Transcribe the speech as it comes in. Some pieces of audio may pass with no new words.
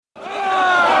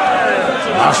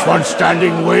last one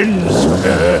standing wins.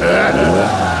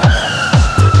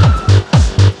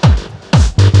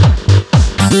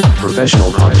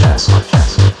 Professional podcast.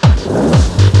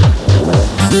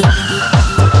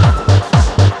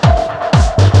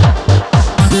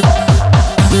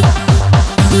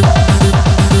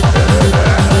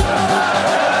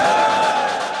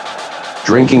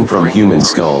 Drinking from Human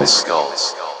Skulls,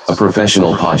 a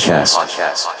professional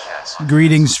podcast.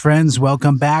 Greetings, friends.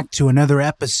 Welcome back to another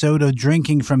episode of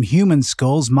Drinking from Human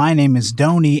Skulls. My name is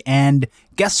Donnie, and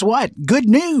guess what? Good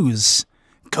news!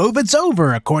 COVID's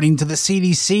over, according to the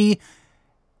CDC.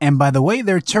 And by the way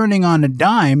they're turning on a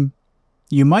dime,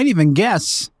 you might even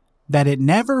guess that it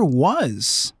never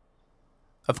was.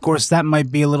 Of course, that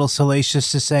might be a little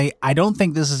salacious to say. I don't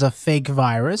think this is a fake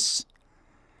virus.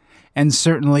 And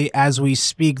certainly, as we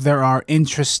speak, there are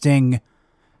interesting,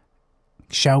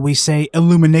 shall we say,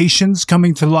 illuminations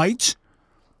coming to light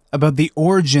about the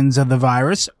origins of the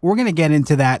virus. We're going to get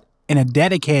into that in a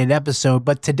dedicated episode,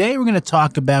 but today we're going to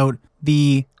talk about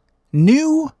the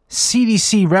new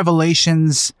CDC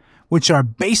revelations, which are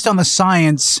based on the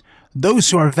science.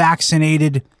 Those who are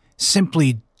vaccinated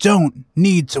simply don't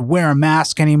need to wear a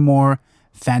mask anymore.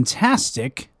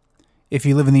 Fantastic if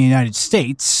you live in the United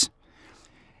States.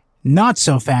 Not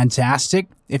so fantastic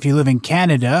if you live in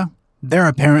Canada. They're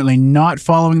apparently not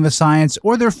following the science,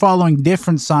 or they're following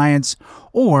different science,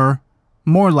 or,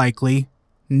 more likely,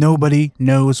 nobody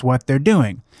knows what they're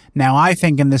doing. Now, I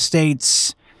think in the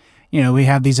States, we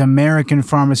have these American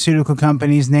pharmaceutical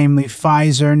companies, namely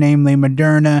Pfizer, namely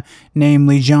Moderna,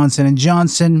 namely Johnson &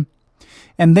 Johnson,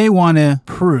 and they want to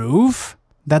prove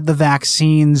that the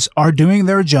vaccines are doing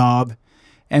their job,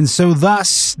 and so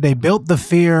thus they built the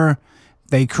fear.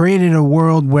 They created a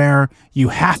world where you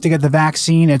have to get the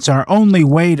vaccine. It's our only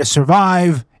way to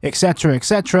survive, etc.,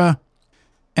 etc.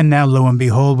 And now, lo and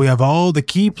behold, we have all the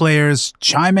key players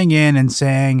chiming in and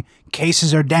saying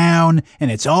cases are down and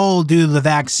it's all due to the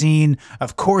vaccine.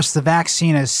 Of course, the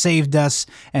vaccine has saved us,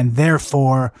 and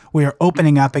therefore we are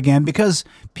opening up again because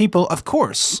people, of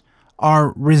course,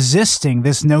 are resisting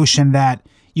this notion that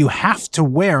you have to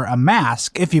wear a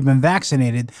mask if you've been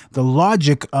vaccinated. The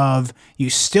logic of you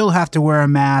still have to wear a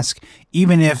mask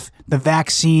even if the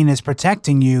vaccine is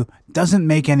protecting you doesn't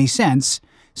make any sense.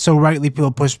 So rightly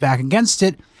people push back against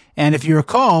it. And if you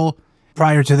recall,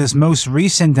 prior to this most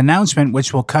recent announcement,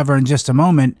 which we'll cover in just a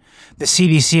moment, the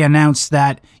CDC announced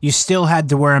that you still had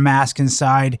to wear a mask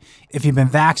inside if you've been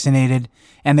vaccinated.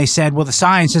 And they said, well, the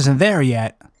science isn't there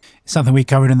yet. Something we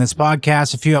covered in this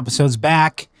podcast a few episodes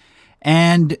back.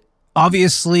 And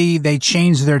obviously they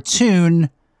changed their tune,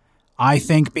 I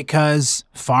think, because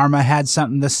pharma had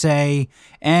something to say,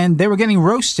 and they were getting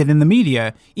roasted in the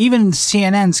media. Even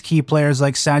CNN's key players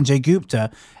like Sanjay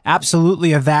Gupta,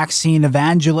 absolutely a vaccine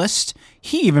evangelist,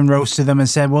 he even roasted them and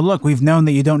said, well, look, we've known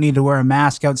that you don't need to wear a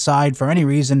mask outside for any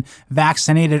reason,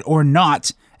 vaccinated or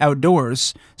not,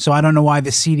 outdoors. So I don't know why the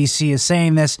CDC is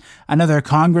saying this. Another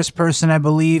congressperson, I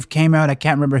believe, came out, I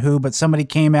can't remember who, but somebody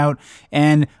came out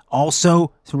and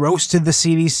also roasted the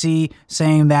CDC,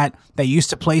 saying that they used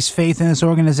to place faith in this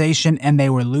organization and they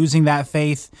were losing that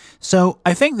faith. So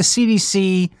I think the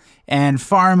CDC and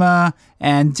pharma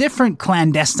and different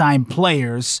clandestine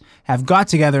players have got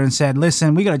together and said,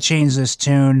 listen, we got to change this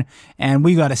tune, and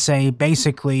we got to say,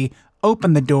 basically,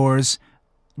 open the doors,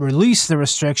 release the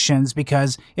restrictions,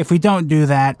 because if we don't do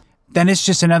that, then it's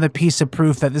just another piece of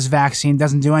proof that this vaccine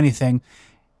doesn't do anything.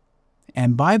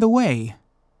 And by the way,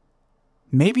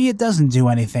 maybe it doesn't do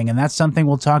anything, and that's something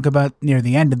we'll talk about near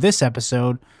the end of this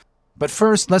episode. But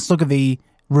first, let's look at the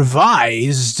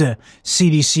revised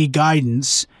CDC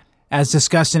guidance as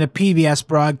discussed in a PBS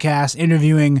broadcast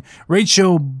interviewing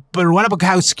Rachel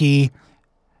Wadabakowski.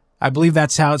 I believe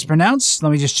that's how it's pronounced.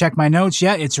 Let me just check my notes.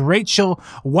 Yeah, it's Rachel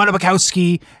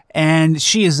Wadabakowski, and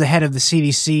she is the head of the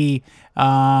CDC,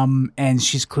 and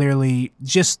she's clearly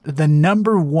just the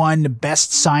number one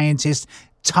best scientist,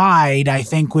 tied, I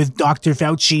think, with Dr.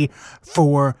 Fauci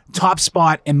for top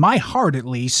spot, in my heart at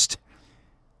least.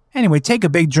 Anyway, take a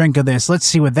big drink of this. Let's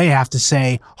see what they have to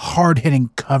say. Hard-hitting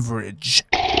coverage.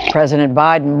 President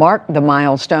Biden marked the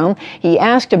milestone. He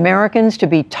asked Americans to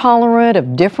be tolerant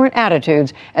of different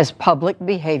attitudes as public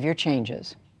behavior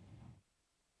changes.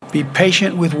 Be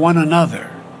patient with one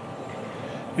another.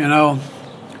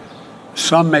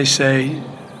 Some may say,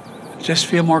 just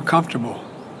feel more comfortable.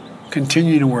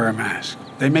 Continue to wear a mask.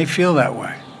 They may feel that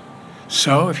way.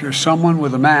 So if you're someone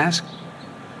with a mask,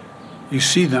 you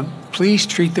see them, please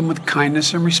treat them with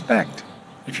kindness and respect.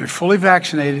 If you're fully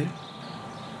vaccinated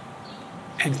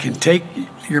and can take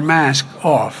your mask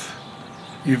off,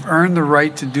 you've earned the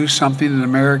right to do something that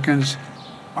Americans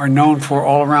are known for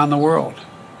all around the world.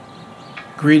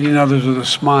 greeting others with a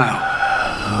smile.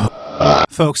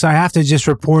 Folks, I have to just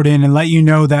report in and let you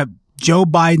know that Joe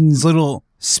Biden's little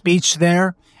speech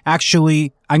there,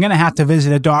 actually, I'm going to have to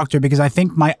visit a doctor because I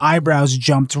think my eyebrows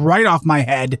jumped right off my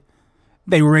head.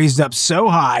 They raised up so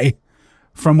high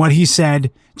from what he said.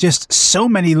 Just so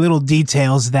many little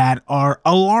details that are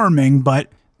alarming,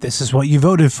 but this is what you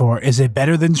voted for. Is it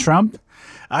better than Trump?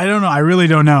 I don't know. I really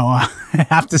don't know. I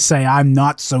have to say, I'm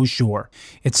not so sure.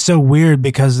 It's so weird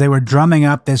because they were drumming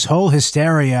up this whole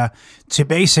hysteria to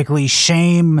basically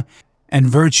shame and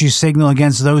virtue signal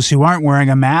against those who aren't wearing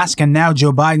a mask. And now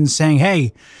Joe Biden's saying,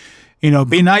 hey,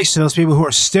 be nice to those people who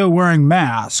are still wearing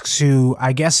masks, who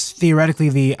I guess theoretically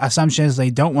the assumption is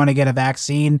they don't want to get a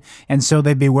vaccine and so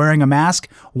they'd be wearing a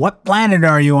mask. What planet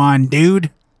are you on,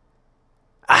 dude?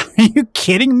 Are you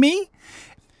kidding me?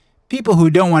 People who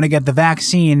don't want to get the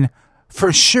vaccine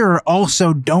for sure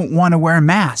also don't want to wear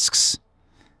masks.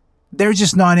 They're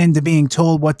just not into being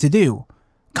told what to do.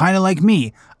 Kind of like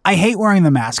me. I hate wearing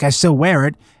the mask. I still wear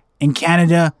it. In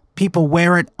Canada, people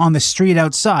wear it on the street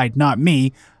outside. Not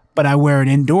me, but I wear it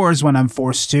indoors when I'm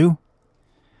forced to.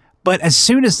 But as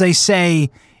soon as they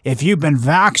say, if you've been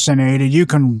vaccinated, you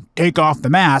can take off the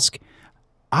mask,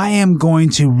 I am going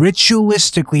to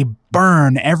ritualistically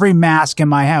burn every mask in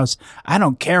my house. I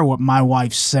don't care what my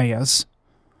wife says.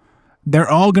 They're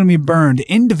all going to be burned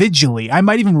individually. I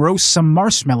might even roast some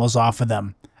marshmallows off of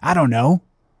them. I don't know.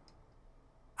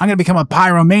 I'm going to become a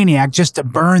pyromaniac just to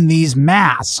burn these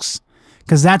masks,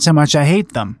 because that's how much I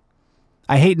hate them.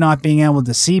 I hate not being able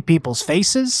to see people's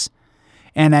faces,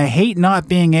 and I hate not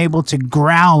being able to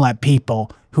growl at people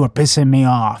who are pissing me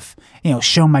off.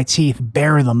 Show my teeth,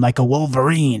 bury them like a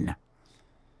Wolverine.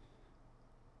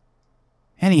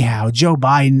 Anyhow, Joe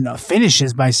Biden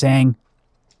finishes by saying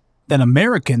that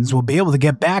Americans will be able to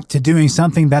get back to doing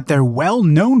something that they're well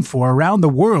known for around the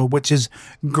world, which is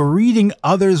greeting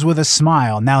others with a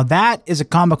smile. Now, that is a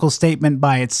comical statement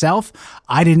by itself.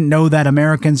 I didn't know that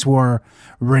Americans were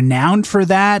renowned for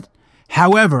that.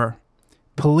 However,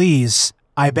 please,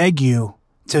 I beg you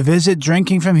to visit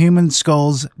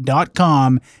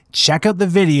drinkingfromhumanskulls.com. Check out the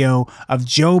video of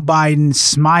Joe Biden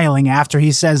smiling after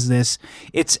he says this.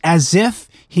 It's as if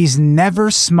he's never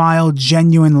smiled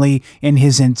genuinely in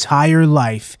his entire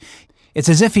life. It's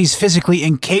as if he's physically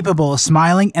incapable of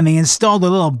smiling, and they installed a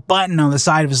little button on the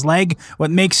side of his leg,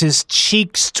 what makes his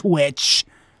cheeks twitch.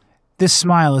 This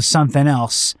smile is something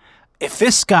else. If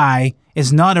this guy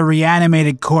is not a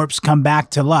reanimated corpse come back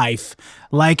to life,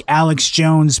 like Alex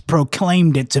Jones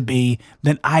proclaimed it to be,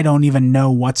 then I don't even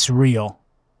know what's real.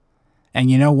 And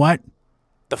you know what?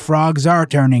 The frogs are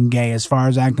turning gay as far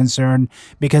as I'm concerned,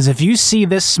 because if you see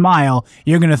this smile,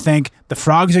 you're going to think the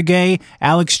frogs are gay,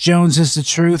 Alex Jones is the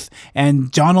truth,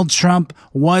 and Donald Trump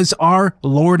was our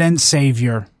Lord and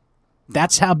Savior.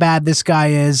 That's how bad this guy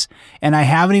is, and I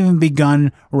haven't even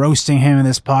begun roasting him in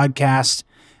this podcast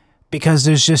because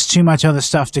there's just too much other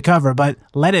stuff to cover, but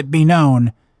let it be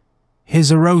known,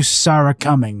 his roasts are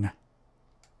a-coming.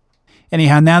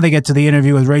 Anyhow, now they get to the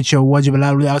interview with Rachel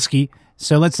Wojciechowski.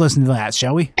 So let's listen to that,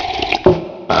 shall we?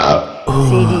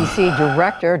 CDC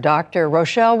Director Dr.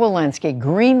 Rochelle Walensky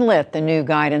greenlit the new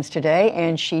guidance today,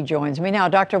 and she joins me now.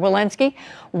 Dr. Walensky,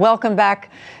 welcome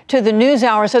back to the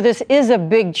NewsHour. So this is a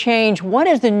big change. What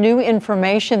is the new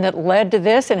information that led to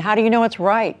this, and how do you know it's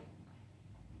right?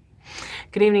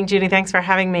 Good evening, Judy. Thanks for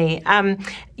having me.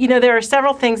 There are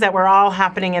several things that were all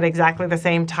happening at exactly the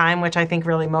same time, which I think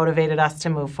really motivated us to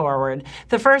move forward.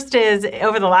 The first is,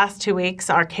 over the last 2 weeks,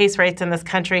 our case rates in this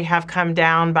country have come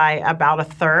down by about a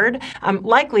third,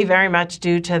 likely very much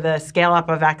due to the scale-up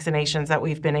of vaccinations that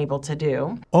we've been able to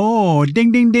do. Oh,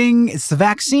 ding, ding, ding. It's the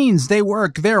vaccines. They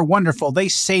work. They're wonderful. They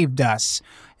saved us.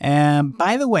 And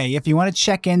by the way, if you want to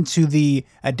check into the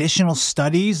additional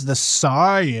studies, the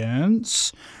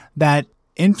science that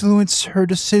influence her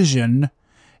decision,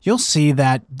 you'll see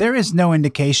that there is no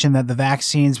indication that the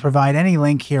vaccines provide any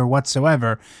link here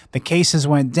whatsoever. The cases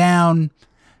went down,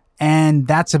 and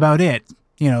that's about it.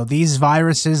 These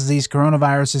viruses, these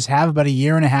coronaviruses, have about 1.5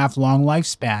 years long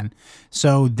lifespan.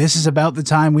 So this is about the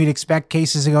time we'd expect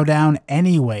cases to go down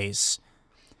anyways.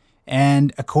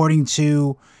 And according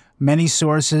to many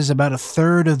sources, about a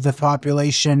third of the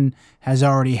population has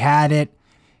already had it.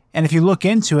 And if you look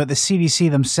into it, the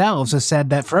CDC themselves has said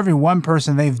that for every one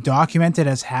person they've documented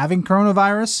as having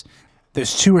coronavirus,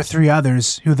 there's 2 or 3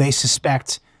 others who they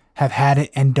suspect have had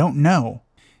it and don't know.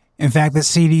 In fact, the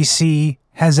CDC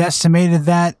has estimated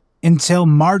that until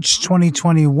March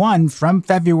 2021, from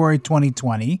February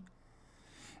 2020,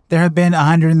 there have been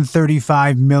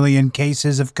 135 million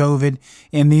cases of COVID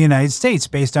in the United States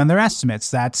based on their estimates.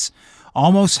 That's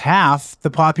almost half the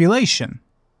population.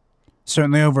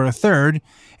 certainly over a third.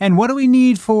 And what do we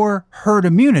need for herd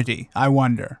immunity, I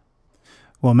wonder?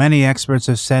 Well, many experts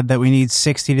have said that we need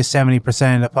 60 to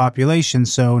 70% of the population,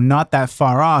 so not that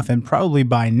far off, and probably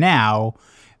by now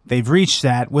they've reached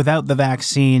that without the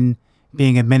vaccine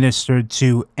being administered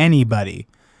to anybody.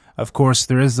 Of course,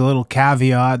 there is the little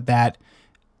caveat that,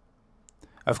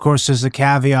 of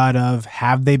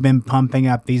have they been pumping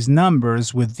up these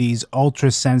numbers with these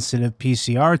ultra-sensitive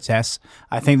PCR tests?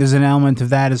 I think there's an element of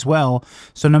that as well.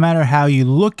 So no matter how you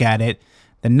look at it,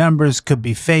 the numbers could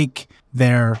be fake,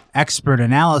 their expert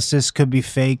analysis could be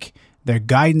fake, their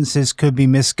guidances could be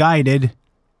misguided,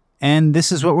 and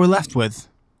this is what we're left with.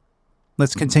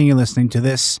 Let's continue listening to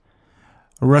this.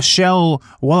 Rochelle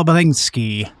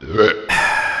Walensky.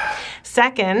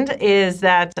 Second is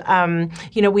that,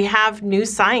 we have new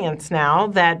science now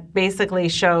that basically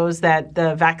shows that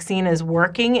the vaccine is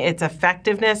working. Its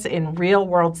effectiveness in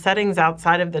real-world settings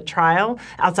outside of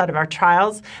our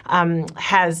trials,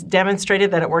 has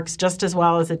demonstrated that it works just as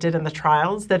well as it did in the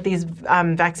trials, that these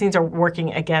vaccines are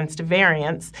working against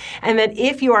variants, and that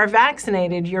if you are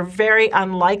vaccinated, you're very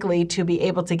unlikely to be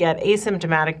able to get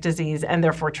asymptomatic disease and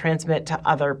therefore transmit to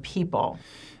other people.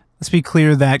 Let's be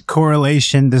clear that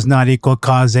correlation does not equal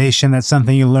causation. That's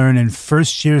something you learn in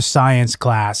first-year science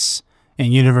class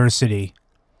in university.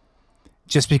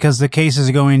 Just because the cases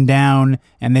are going down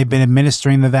and they've been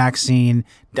administering the vaccine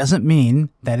doesn't mean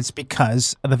that it's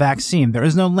because of the vaccine. There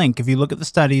is no link. If you look at the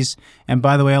studies, and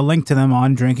by the way, I'll link to them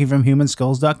on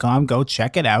drinkingfromhumanskulls.com. Go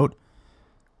check it out.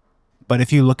 But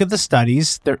if you look at the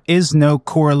studies, there is no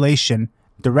correlation,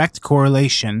 direct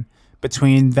correlation,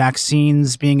 between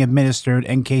vaccines being administered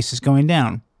and cases going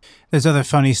down. There's other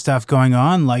funny stuff going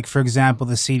on, like, for example,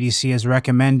 the CDC has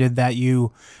recommended that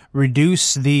you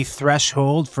reduce the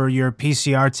threshold for your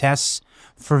PCR tests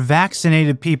for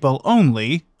vaccinated people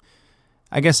only.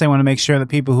 I guess they want to make sure that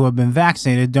people who have been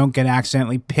vaccinated don't get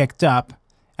accidentally picked up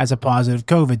as a positive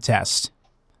COVID test.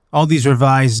 All these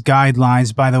revised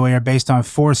guidelines, by the way, are based on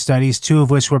 4 studies, 2 of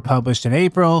which were published in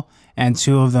April and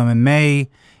 2 of them in May.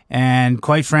 And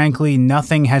quite frankly,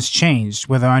 nothing has changed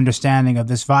with our understanding of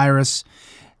this virus.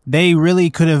 They really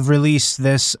could have released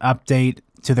this update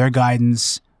to their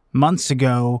guidance months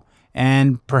ago,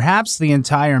 and perhaps the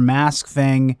entire mask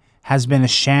thing has been a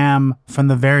sham from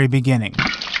the very beginning.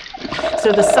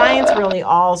 So the science really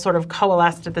all sort of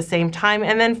coalesced at the same time.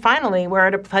 And then finally, we're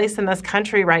at a place in this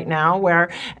country right now where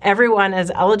everyone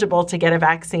is eligible to get a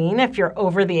vaccine if you're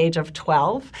over the age of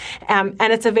 12. And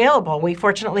it's available. We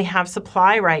fortunately have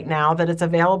supply right now that is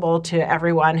available to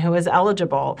everyone who is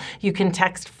eligible. You can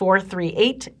text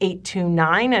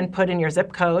 438-829 and put in your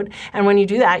zip code. And when you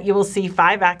do that, you will see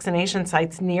 5 vaccination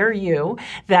sites near you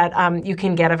that you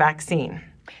can get a vaccine.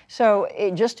 So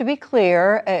just to be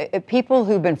clear, people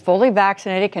who've been fully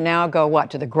vaccinated can now go,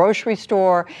 to the grocery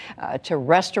store, to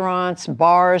restaurants,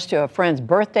 bars, to a friend's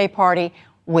birthday party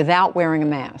without wearing a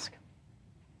mask?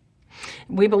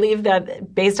 We believe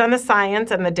that based on the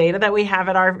science and the data that we have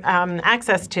at our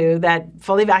access to, that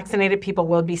fully vaccinated people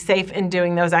will be safe in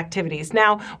doing those activities.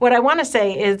 Now, what I want to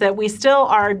say is that we still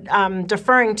are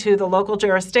deferring to the local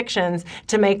jurisdictions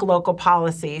to make local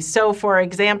policy. So, for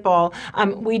example,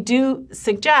 we do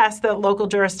suggest that local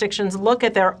jurisdictions look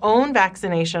at their own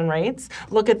vaccination rates,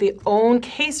 look at the own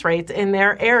case rates in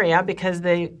their area, because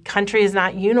the country is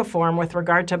not uniform with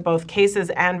regard to both cases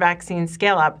and vaccine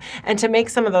scale up, and to make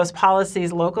some of those policies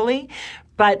locally.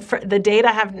 But the data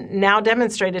have now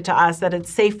demonstrated to us that it's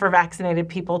safe for vaccinated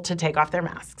people to take off their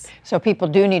masks. So people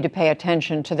do need to pay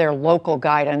attention to their local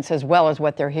guidance as well as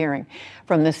what they're hearing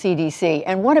from the CDC.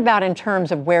 And what about in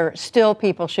terms of where still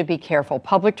people should be careful?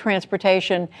 Public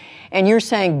transportation, and you're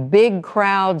saying big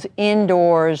crowds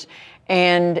indoors,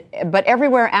 but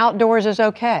everywhere outdoors is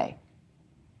okay.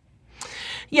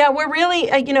 Yeah, we're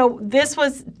really, this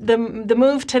was the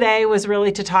move today was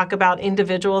really to talk about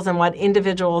individuals and what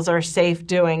individuals are safe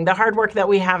doing. The hard work that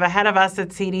we have ahead of us at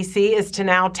CDC is to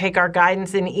now take our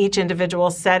guidance in each individual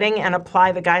setting and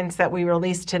apply the guidance that we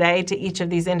released today to each of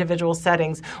these individual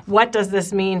settings. What does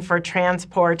this mean for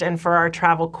transport and for our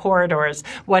travel corridors?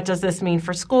 What does this mean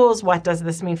for schools? What does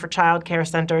this mean for child care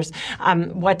centers?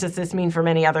 What does this mean for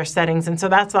many other settings? And so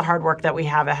that's the hard work that we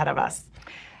have ahead of us.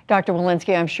 Dr.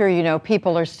 Walensky, I'm sure you know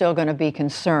people are still going to be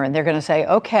concerned. They're going to say,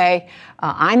 okay,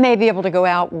 I may be able to go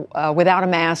out without a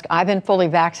mask. I've been fully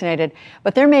vaccinated.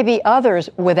 But there may be others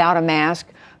without a mask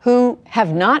who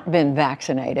have not been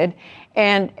vaccinated.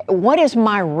 And what is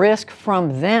my risk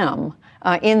from them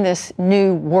in this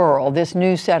new world, this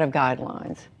new set of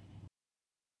guidelines?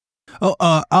 Oh,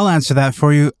 I'll answer that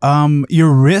for you.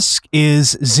 Your risk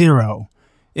is 0.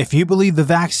 If you believe the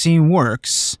vaccine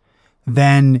works,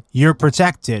 then you're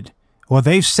protected. Well,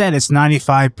 they've said it's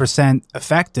 95%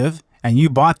 effective, and you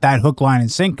bought that hook, line, and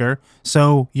sinker,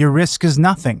 so your risk is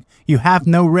nothing. You have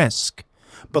no risk.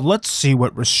 But let's see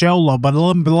what Rochelle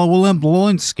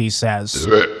Walensky says.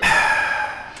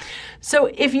 So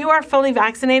if you are fully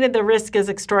vaccinated, the risk is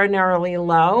extraordinarily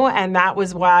low, and that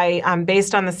was why,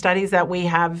 based on the studies that we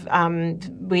have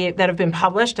that have been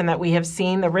published and that we have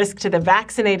seen, the risk to the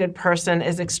vaccinated person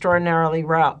is extraordinarily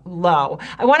low.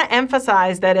 I want to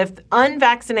emphasize that if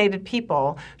unvaccinated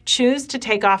people choose to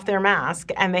take off their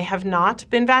mask and they have not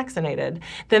been vaccinated,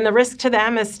 then the risk to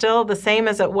them is still the same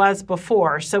as it was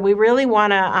before. So we really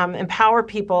want to empower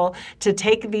people to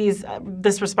take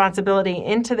this responsibility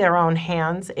into their own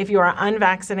hands. If you are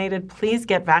unvaccinated, please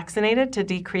get vaccinated to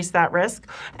decrease that risk.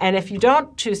 And if you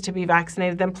don't choose to be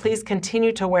vaccinated, then please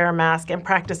continue to wear a mask and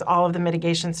practice all of the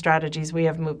mitigation strategies we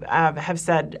have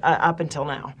said up until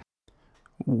now.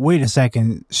 Wait a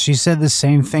second. She said the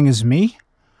same thing as me?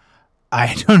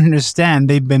 I don't understand.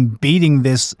 They've been beating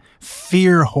this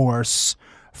fear horse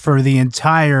for the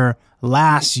entire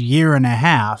last year and a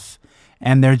half,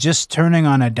 and they're just turning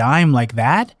on a dime like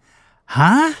that?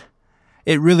 Huh?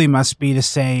 It really must be to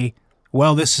say,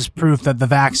 well, this is proof that the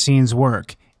vaccines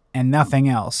work, and nothing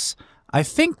else. I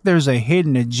think there's a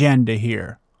hidden agenda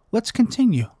here. Let's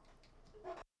continue.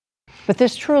 But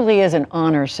this truly is an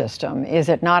honor system, is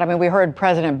it not? I mean, we heard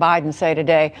President Biden say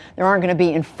today there aren't going to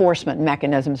be enforcement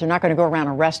mechanisms. They're not going to go around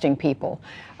arresting people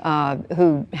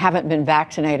who haven't been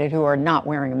vaccinated, who are not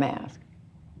wearing a mask.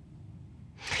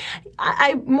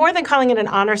 More than calling it an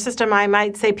honor system, I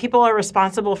might say people are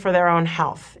responsible for their own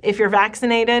health. If you're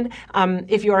vaccinated,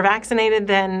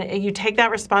 then you take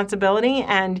that responsibility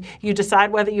and you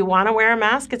decide whether you want to wear a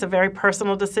mask. It's a very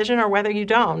personal decision, or whether you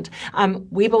don't.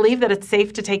 We believe that it's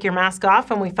safe to take your mask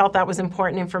off, and we felt that was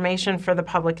important information for the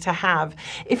public to have.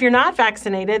 If you're not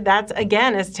vaccinated, that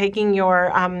again is taking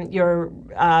your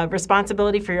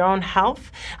responsibility for your own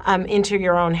health into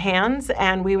your own hands.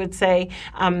 And we would say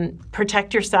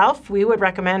protect yourself. We would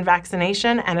recommend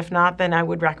vaccination, and if not, then I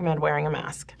would recommend wearing a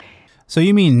mask. So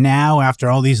you mean now, after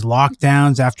all these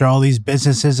lockdowns, after all these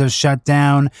businesses have shut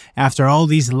down, after all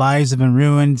these lives have been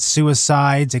ruined,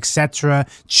 suicides, etc.,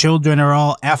 children are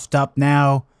all effed up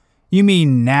now, you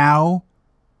mean now,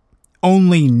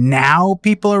 only now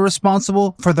people are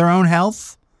responsible for their own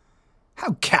health?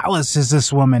 How callous is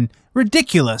this woman?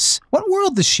 Ridiculous. What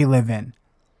world does she live in?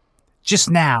 Just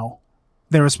now,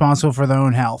 they're responsible for their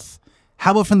own health.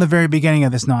 How about from the very beginning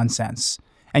of this nonsense?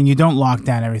 And you don't lock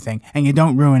down everything, and you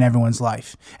don't ruin everyone's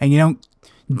life, and you don't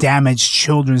damage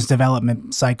children's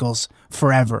development cycles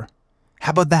forever. How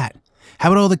about that?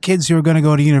 How about all the kids who are going to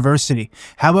go to university?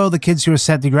 How about all the kids who are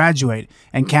set to graduate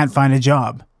and can't find a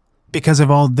job because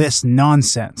of all this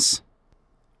nonsense?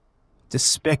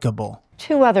 Despicable.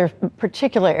 Two other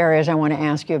particular areas I want to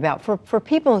ask you about. For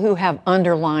people who have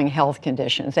underlying health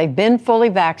conditions, they've been fully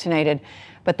vaccinated,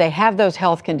 but they have those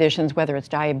health conditions, whether it's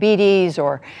diabetes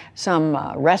or some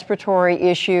respiratory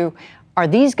issue. Are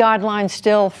these guidelines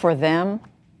still for them?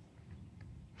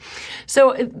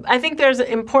 So I think there's an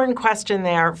important question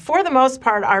there. For the most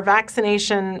part, our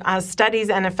vaccination studies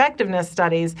and effectiveness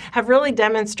studies have really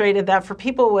demonstrated that for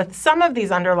people with some of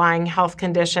these underlying health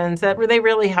conditions, that they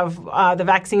really have, the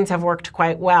vaccines have worked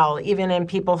quite well. Even in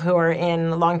people who are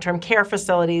in long-term care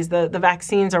facilities, the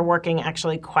vaccines are working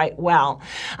actually quite well.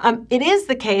 It is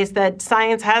the case that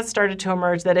science has started to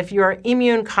emerge that if you are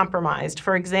immune compromised,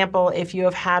 for example, if you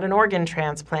have had an organ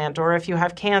transplant, or if you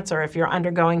have cancer, if you're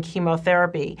undergoing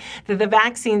chemotherapy, that the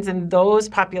vaccines in those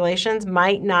populations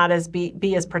might not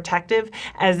be as protective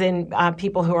as in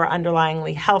people who are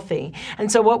underlyingly healthy.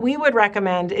 And so what we would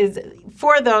recommend is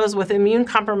for those with immune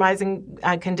compromising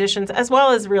conditions, as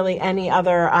well as really any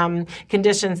other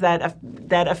conditions that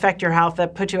affect your health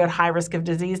that put you at high risk of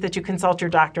disease, that you consult your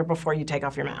doctor before you take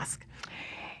off your mask.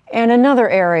 And another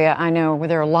area I know where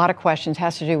there are a lot of questions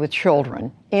has to do with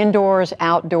children. Indoors,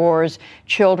 outdoors,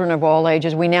 children of all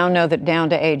ages. We now know that down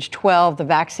to age 12, the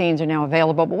vaccines are now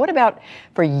available. But what about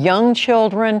for young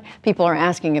children? People are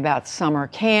asking about summer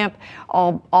camp,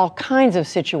 all kinds of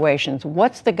situations.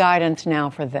 What's the guidance now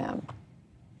for them?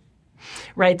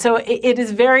 Right. So it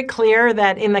is very clear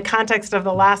that in the context of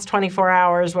the last 24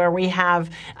 hours, where we have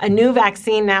a new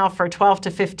vaccine now for 12 to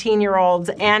 15-year-olds,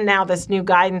 and now this new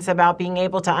guidance about being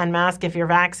able to unmask if you're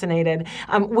vaccinated,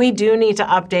 we do need to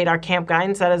update our camp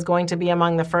guidance. That is going to be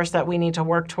among the first that we need to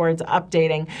work towards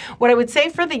updating. What I would say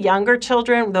for the younger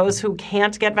children, those who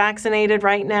can't get vaccinated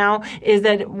right now, is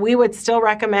that we would still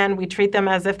recommend we treat them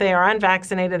as if they are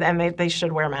unvaccinated, and they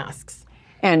should wear masks.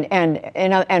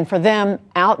 And for them,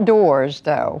 outdoors,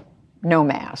 though, no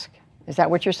mask. Is that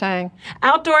what you're saying?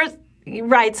 Outdoors,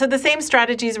 Right. So the same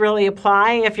strategies really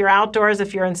apply if you're outdoors,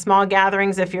 if you're in small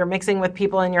gatherings, if you're mixing with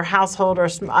people in your household or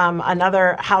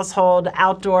another household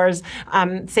outdoors.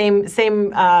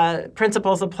 Same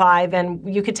principles apply. Then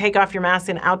you could take off your mask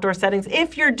in outdoor settings.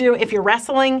 If you're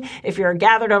wrestling, if you're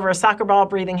gathered over a soccer ball,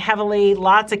 breathing heavily,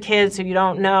 lots of kids who you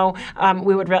don't know,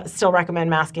 we would still recommend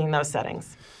masking in those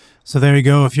settings. So there you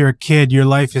go. If you're a kid, your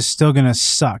life is still going to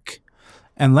suck.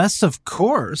 Unless, of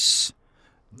course,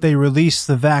 they release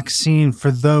the vaccine for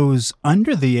those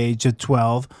under the age of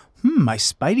 12. My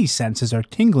spidey senses are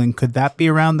tingling. Could that be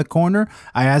around the corner?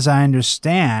 As I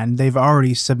understand, they've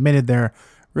already submitted their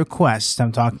request.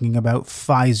 I'm talking about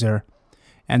Pfizer.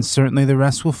 And certainly the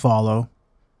rest will follow.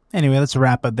 Anyway, let's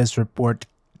wrap up this report.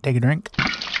 Take a drink.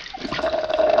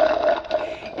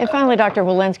 And finally, Dr.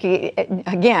 Walensky,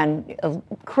 again,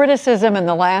 criticism in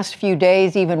the last few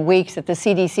days, even weeks, that the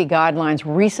CDC guidelines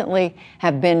recently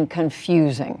have been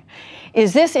confusing.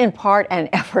 Is this in part an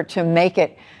effort to make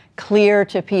it clear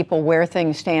to people where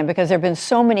things stand? Because there have been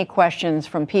so many questions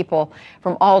from people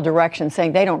from all directions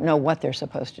saying they don't know what they're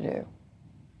supposed to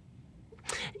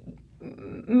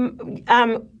do.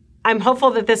 I'm hopeful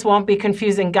that this won't be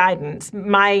confusing guidance.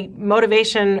 Our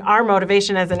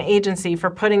motivation as an agency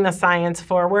for putting the science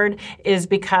forward is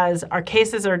because our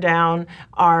cases are down,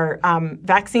 our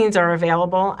vaccines are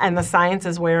available, and the science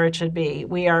is where it should be.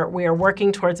 We are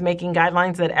working towards making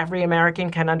guidelines that every American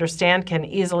can understand, can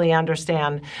easily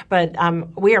understand. But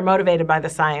we are motivated by the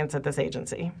science at this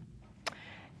agency.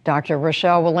 Dr.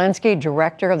 Rochelle Walensky,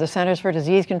 Director of the Centers for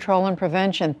Disease Control and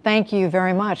Prevention, thank you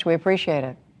very much. We appreciate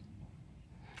it.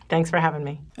 Thanks for having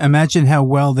me. Imagine how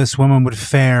well this woman would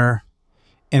fare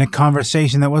in a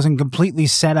conversation that wasn't completely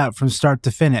set out from start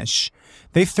to finish.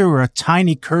 They threw her a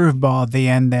tiny curveball at the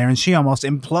end there, and she almost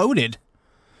imploded.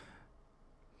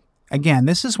 Again,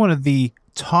 this is one of the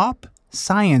top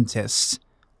scientists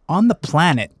on the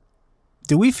planet.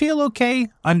 Do we feel okay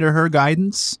under her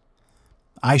guidance?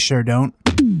 I sure don't.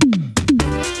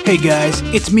 Hey guys,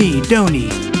 it's me, Donnie.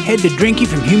 Head to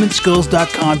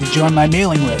drinkingfromhumanskulls.com to join my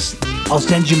mailing list. I'll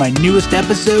send you my newest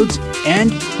episodes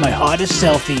and my hottest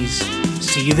selfies.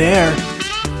 See you there.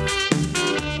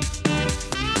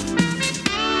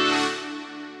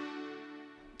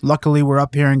 Luckily, we're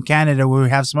up here in Canada where we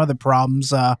have some other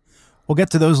problems. We'll get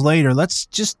to those later. Let's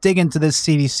just dig into this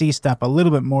CDC stuff a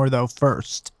little bit more, though,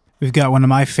 first. We've got one of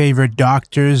my favorite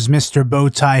doctors, Mr.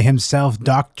 Bowtie himself,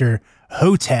 Dr.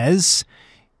 Hotez.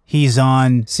 He's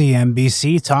on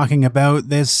CNBC talking about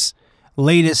this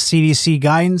latest CDC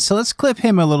guidance. So let's clip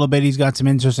him a little bit. He's got some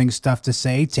interesting stuff to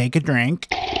say. Take a drink.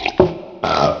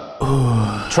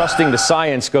 Trusting the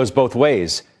science goes both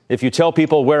ways. If you tell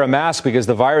people wear a mask because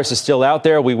the virus is still out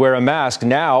there, we wear a mask.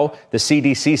 Now the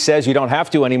CDC says you don't have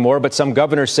to anymore, but some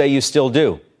governors say you still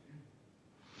do.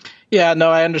 Yeah, no,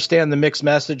 I understand the mixed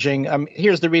messaging.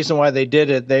 Here's the reason why they did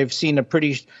it. They've seen the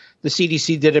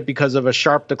CDC did it because of a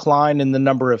sharp decline in the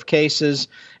number of cases.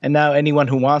 And now anyone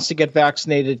who wants to get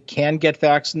vaccinated can get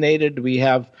vaccinated. We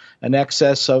have an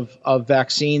excess of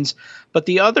vaccines. But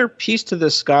the other piece to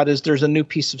this, Scott, is there's a new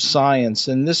piece of science.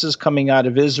 And this is coming out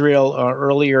of Israel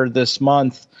earlier this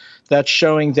month that's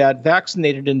showing that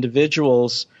vaccinated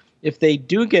individuals, if they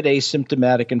do get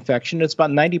asymptomatic infection, it's about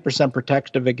 90%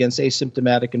 protective against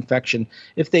asymptomatic infection.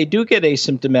 If they do get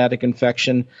asymptomatic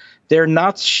infection, they're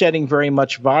not shedding very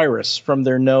much virus from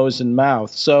their nose and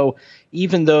mouth. So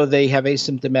even though they have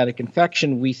asymptomatic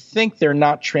infection, we think they're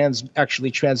not actually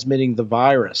transmitting the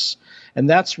virus. And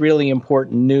that's really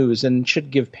important news and should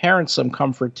give parents some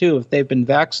comfort, too. If they've been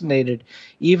vaccinated,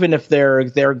 even if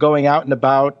they're going out and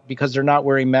about because they're not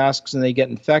wearing masks and they get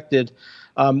infected,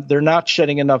 they're not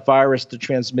shedding enough virus to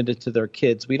transmit it to their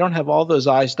kids. We don't have all those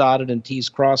I's dotted and T's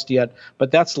crossed yet,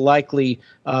 but that's likely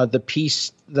the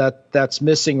piece that's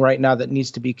missing right now that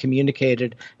needs to be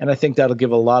communicated, and I think that'll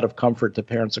give a lot of comfort to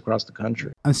parents across the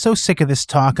country. I'm so sick of this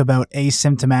talk about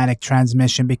asymptomatic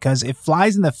transmission because it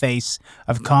flies in the face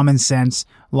of common sense,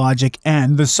 logic,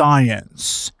 and the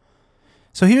science.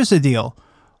 So here's the deal.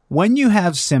 When you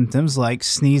have symptoms like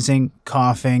sneezing,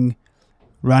 coughing,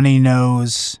 runny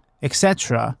nose,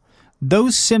 etc.,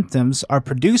 those symptoms are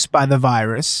produced by the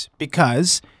virus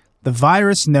because the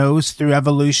virus knows through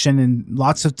evolution and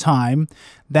lots of time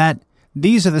that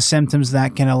these are the symptoms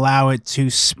that can allow it to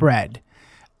spread.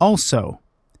 Also,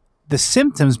 the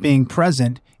symptoms being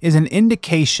present is an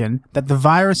indication that the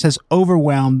virus has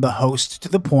overwhelmed the host to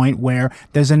the point where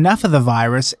there's enough of the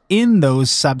virus in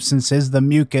those substances, the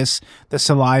mucus, the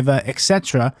saliva,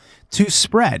 etc., to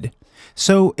spread.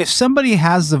 So if somebody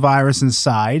has the virus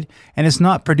inside and is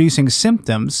not producing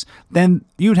symptoms, then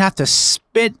you'd have to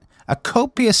spit a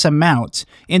copious amount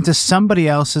into somebody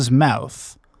else's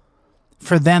mouth.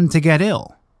 for them to get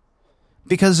ill,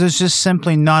 because there's just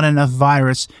simply not enough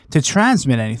virus to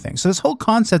transmit anything. So this whole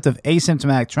concept of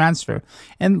asymptomatic transfer,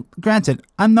 and granted,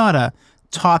 I'm not a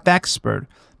top expert,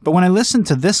 but when I listen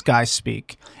to this guy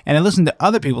speak, and I listen to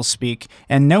other people speak,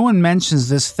 and no one mentions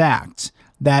this fact,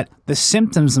 that the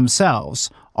symptoms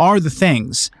themselves are the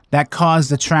things that cause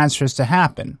the transfers to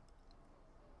happen,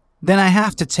 then I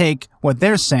have to take what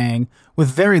they're saying with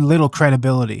very little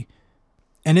credibility.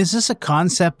 And is this a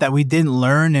concept that we didn't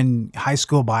learn in high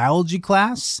school biology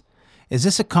class? Is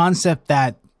this a concept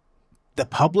that the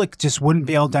public just wouldn't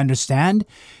be able to understand?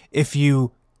 If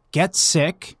you get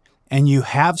sick and you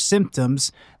have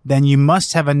symptoms, then you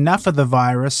must have enough of the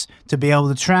virus to be able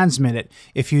to transmit it.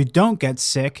 If you don't get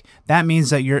sick, that means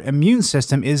that your immune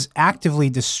system is actively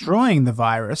destroying the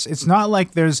virus. It's not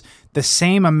like there's the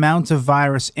same amount of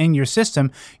virus in your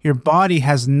system. Your body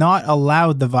has not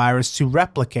allowed the virus to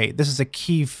replicate. This is a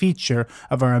key feature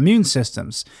of our immune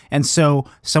systems. And so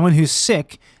someone who's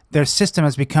sick, their system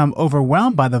has become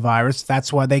overwhelmed by the virus.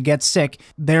 That's why they get sick.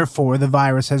 Therefore, the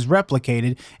virus has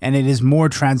replicated and it is more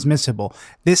transmissible.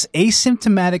 This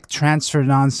asymptomatic transfer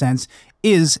nonsense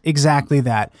is exactly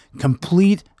that.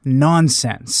 Complete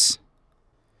nonsense.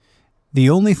 The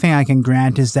only thing I can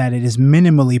grant is that it is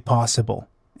minimally possible,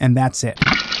 and that's it.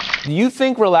 Do you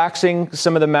think relaxing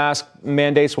some of the mask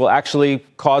mandates will actually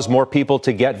cause more people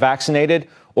to get vaccinated,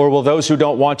 or will those who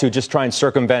don't want to just try and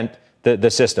circumvent the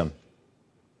system?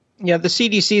 Yeah, the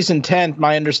CDC's intent,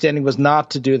 my understanding, was not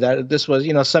to do that. This was,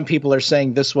 some people are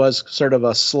saying this was sort of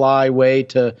a sly way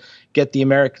to get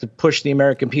to push the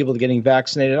American people to getting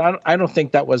vaccinated. I don't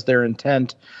think that was their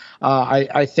intent.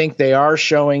 I think they are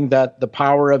showing that the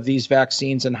power of these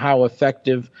vaccines and how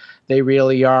effective they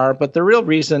really are. But the real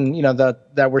reason,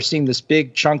 that we're seeing this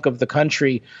big chunk of the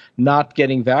country not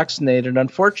getting vaccinated,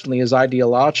 unfortunately, is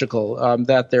ideological,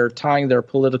 that they're tying their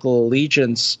political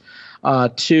allegiance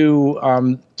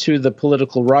to the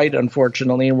political right,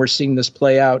 unfortunately, and we're seeing this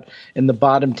play out in the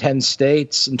bottom 10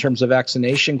 states in terms of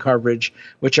vaccination coverage,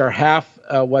 which are half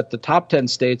what the top 10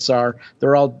 states are.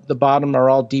 The bottom are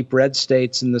all deep red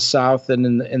states in the South and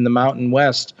in the Mountain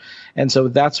West. And so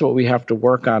that's what we have to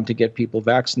work on to get people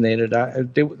vaccinated.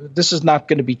 This is not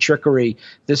going to be trickery.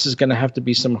 This is going to have to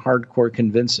be some hardcore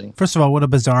convincing. First of all, what a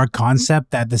bizarre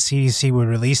concept that the CDC would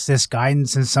release this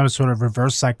guidance in some sort of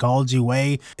reverse psychology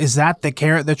way. Is that the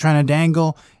carrot they're trying to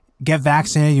dangle? Get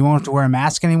vaccinated, you won't have to wear a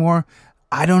mask anymore?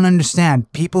 I don't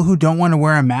understand. People who don't want to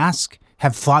wear a mask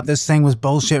have thought this thing was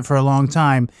bullshit for a long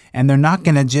time, and they're not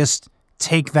going to just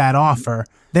take that offer.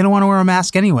 They don't want to wear a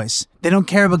mask anyways. They don't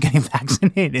care about getting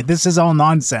vaccinated. This is all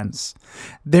nonsense.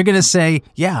 They're going to say,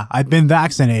 yeah, I've been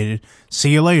vaccinated.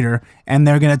 See you later. And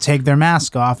they're going to take their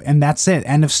mask off, and that's it.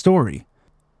 End of story.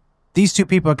 These two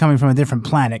people are coming from a different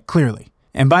planet, clearly.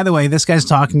 And by the way, this guy's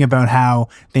talking about how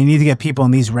they need to get people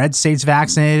in these red states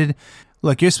vaccinated.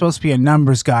 Look, you're supposed to be a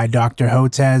numbers guy, Dr.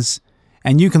 Hotez.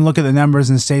 And you can look at the numbers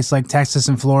in states like Texas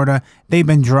and Florida. They've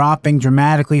been dropping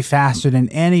dramatically faster than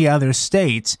any other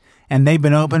state. And they've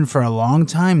been open for a long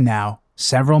time now,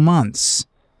 several months.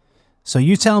 So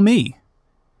you tell me.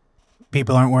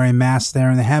 People aren't wearing masks there,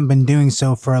 and they haven't been doing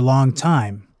so for a long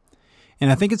time. And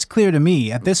I think it's clear to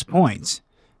me at this point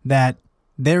that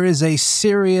there is a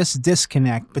serious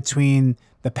disconnect between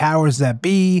the powers that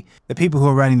be, the people who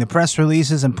are writing the press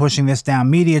releases and pushing this down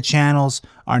media channels,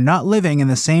 are not living in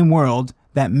the same world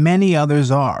that many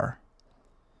others are.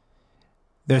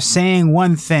 They're saying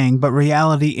one thing, but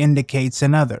reality indicates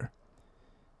another.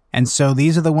 And so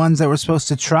these are the ones that we're supposed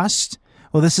to trust?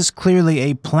 Well, this is clearly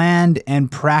a planned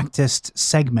and practiced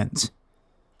segment.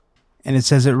 And it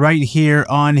says it right here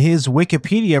on his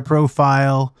Wikipedia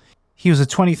profile. He was the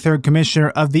 23rd commissioner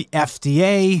of the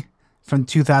FDA from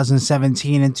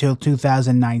 2017 until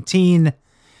 2019,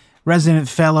 resident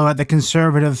fellow at the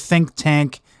conservative think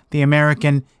tank, the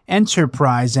American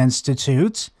Enterprise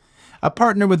Institute, a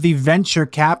partner with the venture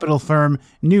capital firm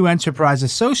New Enterprise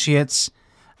Associates,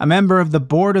 a member of the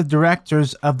board of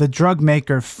directors of the drug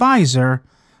maker Pfizer,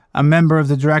 a member of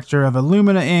the director of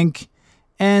Illumina Inc.,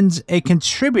 and a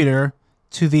contributor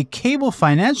to the cable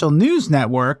financial news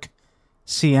network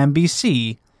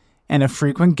CNBC, and a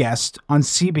frequent guest on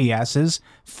CBS's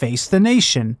Face the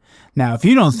Nation. Now, if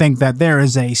you don't think that there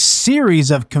is a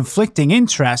series of conflicting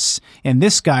interests in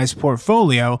this guy's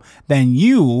portfolio, then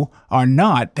you are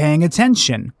not paying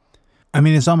attention. I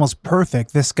mean, it's almost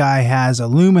perfect. This guy has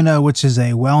Illumina, which is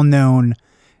a well-known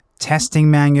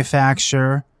testing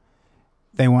manufacturer.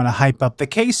 They want to hype up the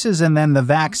cases, and then the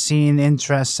vaccine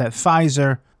interests at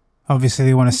Pfizer. Obviously,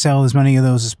 they want to sell as many of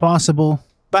those as possible.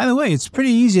 By the way, it's pretty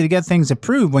easy to get things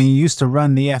approved when you used to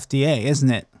run the FDA, isn't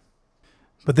it?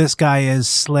 But this guy is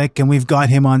slick, and we've got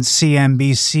him on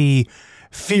CNBC,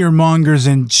 Fearmongers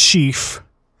in Chief,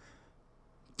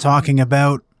 talking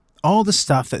about all the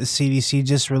stuff that the CDC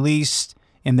just released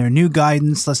in their new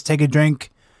guidance. Let's take a drink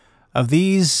of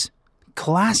these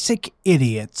classic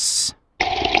idiots.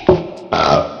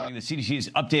 The CDC's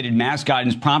updated mask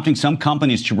guidance prompting some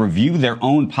companies to review their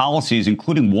own policies,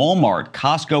 including Walmart,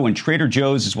 Costco, and Trader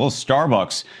Joe's, as well as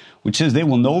Starbucks, which says they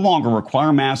will no longer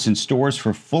require masks in stores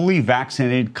for fully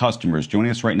vaccinated customers. Joining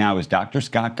us right now is Dr.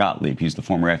 Scott Gottlieb. He's the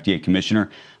former FDA commissioner,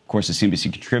 of course, a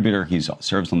CNBC contributor. He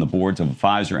serves on the boards of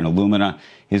Pfizer and Illumina.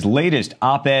 His latest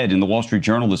op-ed in the Wall Street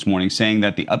Journal this morning saying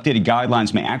that the updated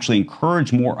guidelines may actually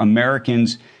encourage more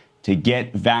Americans to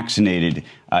get vaccinated.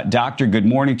 Doctor, good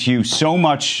morning to you. So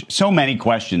many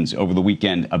questions over the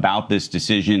weekend about this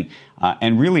decision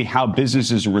and really how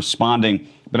businesses are responding.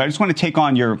 But I just want to take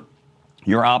on your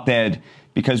op-ed,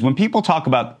 because when people talk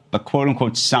about the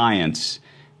quote-unquote science,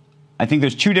 I think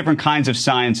there's two different kinds of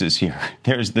sciences here.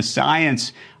 There's the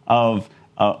science of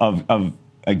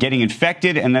getting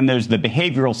infected, and then there's the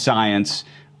behavioral science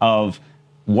of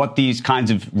what these kinds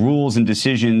of rules and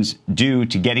decisions do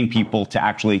to getting people to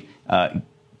actually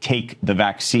take the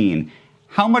vaccine.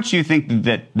 How much do you think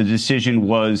that the decision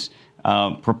was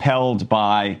propelled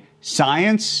by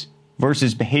science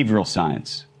versus behavioral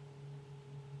science?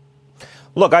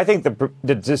 Look, I think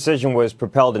the decision was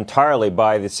propelled entirely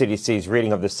by the CDC's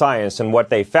reading of the science, and what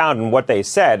they found and what they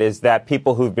said is that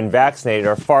people who've been vaccinated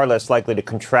are far less likely to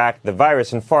contract the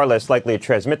virus and far less likely to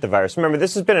transmit the virus. Remember,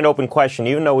 this has been an open question,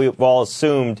 even though we've all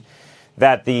assumed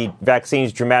that the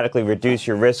vaccines dramatically reduce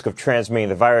your risk of transmitting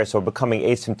the virus or becoming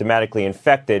asymptomatically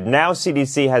infected. Now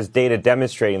CDC has data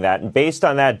demonstrating that, and based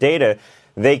on that data,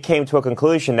 they came to a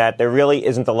conclusion that there really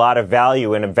isn't a lot of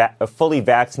value in a fully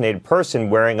vaccinated person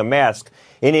wearing a mask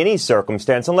in any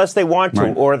circumstance, unless they want to,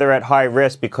 right, or they're at high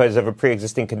risk because of a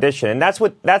pre-existing condition. And that's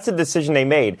the decision they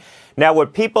made. Now,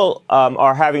 what people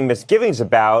are having misgivings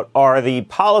about are the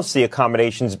policy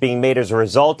accommodations being made as a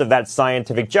result of that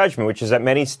scientific judgment, which is that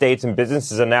many states and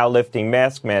businesses are now lifting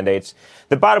mask mandates.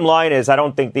 The bottom line is I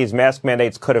don't think these mask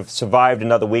mandates could have survived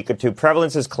another week or two.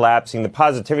 Prevalence is collapsing. The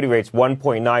positivity rate's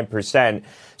 1.9%.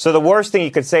 So the worst thing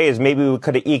you could say is maybe we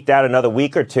could have eked out another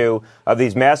week or two of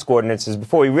these mask ordinances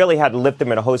before we really had to lift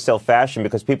them in a wholesale fashion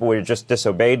because people would have just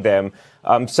disobeyed them.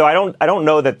 So I don't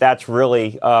know that that's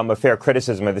really a fair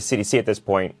criticism of the CDC at this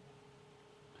point.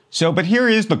 So, but here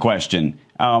is the question.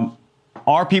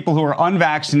 Are people who are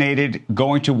unvaccinated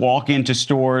going to walk into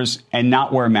stores and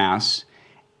not wear masks?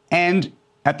 And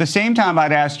at the same time,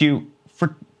 I'd ask you,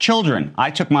 for children, I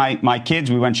took my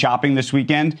kids, we went shopping this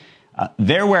weekend.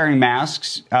 They're wearing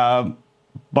masks,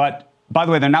 but by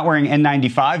the way, they're not wearing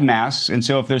N95 masks. And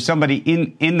so if there's somebody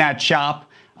in that shop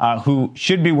who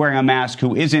should be wearing a mask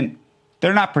who isn't,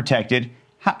 they're not protected.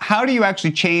 How do you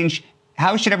actually change?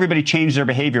 How should everybody change their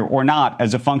behavior or not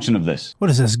as a function of this?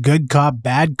 What is this, good cop,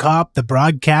 bad cop? The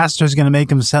broadcaster's going to make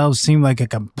themselves seem like a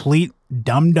complete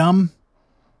dum-dum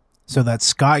so that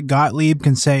Scott Gottlieb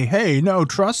can say, hey, no,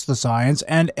 trust the science,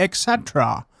 and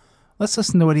etc. Let's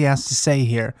listen to what he has to say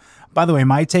here. By the way,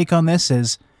 my take on this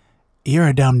is, you're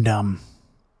a dum-dum.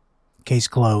 Case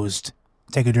closed.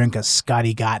 Take a drink of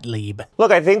Scotty Gottlieb.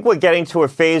 Look, I think we're getting to a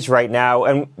phase right now,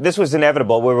 and this was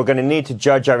inevitable, where we're going to need to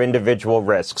judge our individual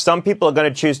risks. Some people are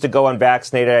going to choose to go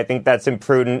unvaccinated. I think that's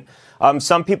imprudent.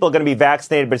 Some people are going to be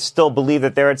vaccinated but still believe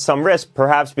that they're at some risk,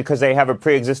 perhaps because they have a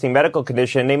pre-existing medical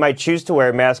condition. They might choose to wear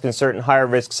a mask in certain higher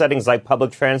risk settings like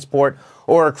public transport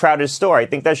or a crowded store. I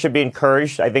think that should be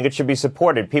encouraged. I think it should be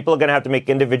supported. People are going to have to make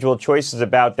individual choices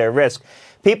about their risk.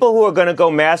 People who are going to go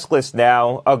maskless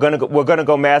now we're going to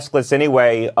go maskless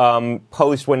anyway,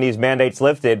 post when these mandates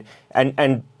lifted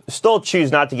and still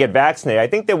choose not to get vaccinated. I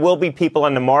think there will be people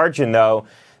on the margin, though,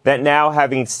 that now,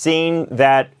 having seen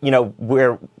that,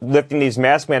 we're lifting these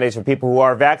mask mandates for people who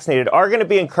are vaccinated, are going to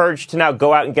be encouraged to now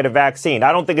go out and get a vaccine.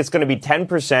 I don't think it's going to be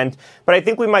 10%, but I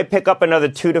think we might pick up another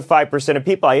 2 to 5% of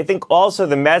people. I think also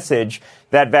the message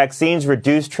that vaccines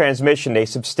reduce transmission, they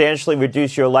substantially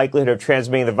reduce your likelihood of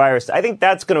transmitting the virus. I think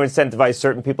that's going to incentivize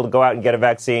certain people to go out and get a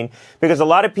vaccine, because a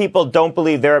lot of people don't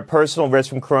believe they're at personal risk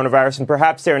from coronavirus, and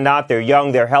perhaps they're not. They're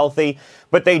young, they're healthy,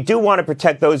 but they do want to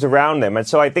protect those around them. And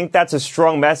so I think that's a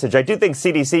strong message. I do think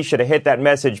CDC should have hit that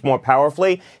message more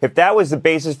powerfully. If that was the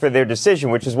basis for their decision,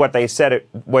 which is what they said it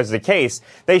was the case,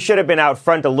 they should have been out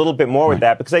front a little bit more with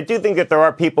that, because I do think that there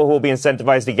are people who will be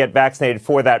incentivized to get vaccinated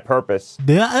for that purpose.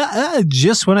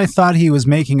 Just when I thought he was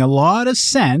making a lot of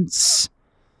sense,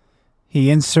 he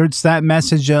inserts that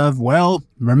message of, well,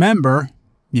 remember,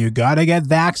 You gotta get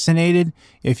vaccinated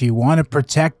if you want to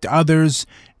protect others,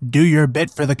 do your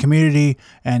bit for the community,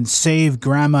 and save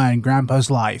grandma and grandpa's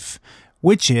life,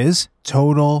 which is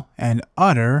total and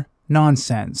utter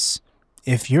nonsense.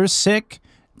 If you're sick,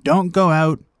 don't go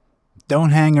out,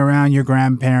 don't hang around your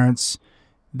grandparents.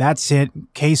 That's it.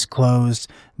 Case closed.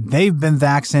 They've been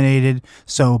vaccinated.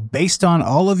 So based on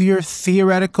all of your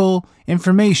theoretical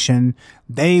information,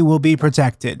 they will be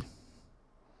protected.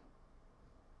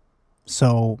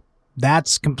 So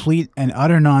that's complete and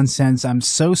utter nonsense. I'm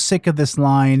so sick of this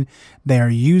line. They are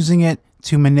using it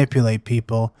to manipulate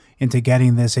people into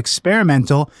getting this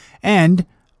experimental and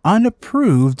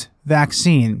unapproved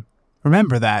vaccine.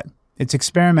 Remember that. It's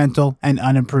experimental and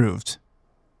unapproved.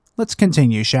 Let's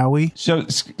continue, shall we? So,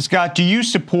 Scott, do you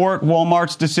support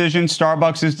Walmart's decision,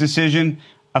 Starbucks' decision,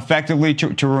 effectively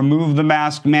to remove the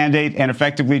mask mandate and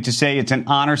effectively to say it's an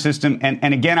honor system?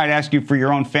 And again, I'd ask you for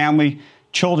your own family,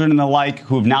 children and the like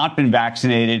who have not been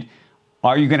vaccinated,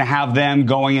 are you going to have them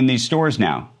going in these stores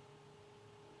now?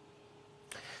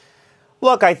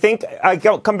 Look, I think I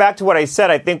come back to what I said.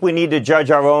 I think we need to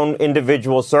judge our own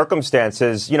individual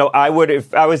circumstances. You know, I would,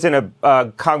 if I was in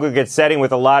a congregate setting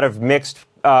with a lot of mixed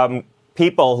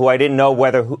people who I didn't know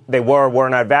whether they were or were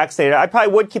not vaccinated, I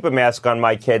probably would keep a mask on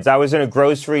my kids. I was in a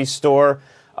grocery store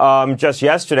just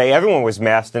yesterday. Everyone was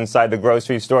masked inside the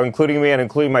grocery store, including me and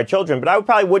including my children. But I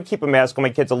probably would keep a mask on my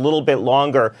kids a little bit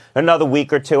longer, another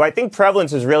week or two. I think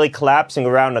prevalence is really collapsing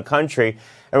around the country.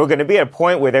 And we're going to be at a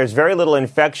point where there's very little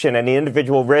infection and the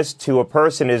individual risk to a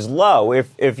person is low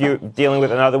if you're dealing with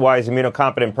an otherwise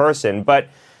immunocompetent person. But,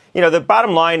 you know, the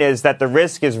bottom line is that the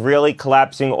risk is really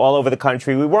collapsing all over the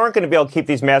country. We weren't going to be able to keep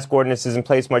these mask ordinances in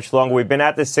place much longer. We've been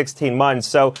at this 16 months.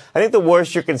 So I think the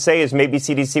worst you can say is maybe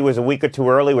CDC was a week or two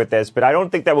early with this, but I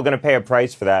don't think that we're going to pay a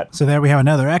price for that. So there we have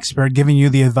another expert giving you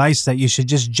the advice that you should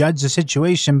just judge the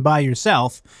situation by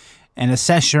yourself and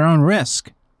assess your own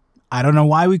risk. I don't know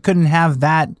why we couldn't have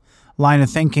that line of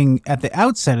thinking at the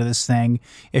outset of this thing.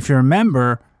 If you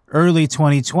remember, early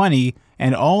 2020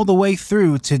 and all the way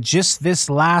through to just this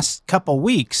last couple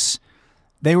weeks,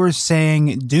 they were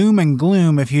saying doom and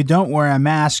gloom. If you don't wear a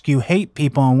mask, you hate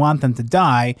people and want them to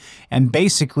die. And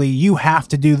basically, you have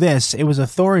to do this. It was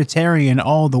authoritarian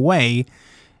all the way.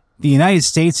 The United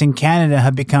States and Canada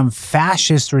have become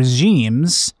fascist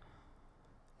regimes,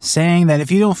 saying that if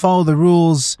you don't follow the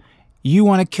rules, you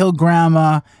want to kill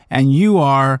grandma, and you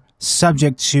are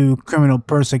subject to criminal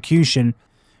persecution.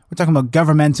 We're talking about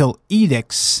governmental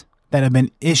edicts that have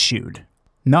been issued.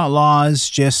 Not laws,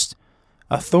 just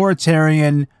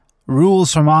authoritarian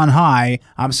rules from on high.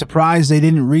 I'm surprised they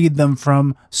didn't read them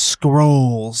from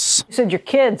scrolls. You said your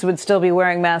kids would still be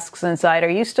wearing masks inside. Are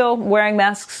you still wearing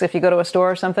masks if you go to a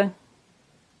store or something?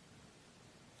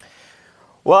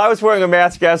 Well, I was wearing a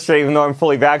mask yesterday, even though I'm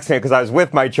fully vaccinated, because I was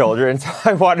with my children. So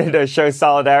I wanted to show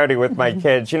solidarity with my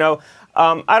kids. You know,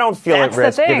 I don't feel at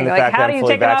risk given the fact that I'm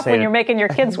fully vaccinated. How do you take it off when you're making your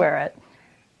kids wear it?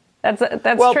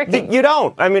 That's well, tricky. You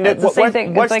don't. I mean,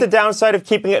 what's the downside of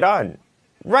keeping it on?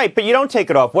 Right, but you don't take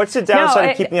it off. What's the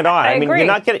downside of keeping it on? I mean, agree. You're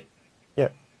not getting.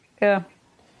 Yeah.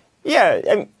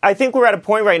 Yeah, I think we're at a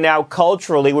point right now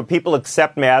culturally where people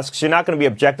accept masks. You're not going to be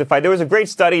objectified. There was a great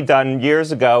study done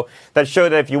years ago that showed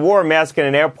that if you wore a mask in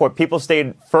an airport, people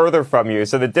stayed further from you.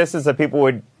 So the distance that people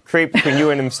would create between you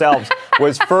and themselves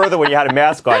was further when you had a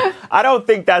mask on. I don't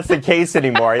think that's the case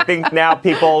anymore. I think now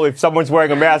people, if someone's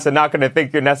wearing a mask, they're not going to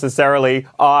think you're necessarily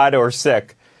odd or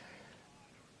sick.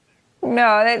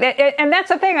 No, and that's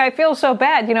the thing. I feel so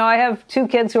bad. You know, I have two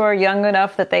kids who are young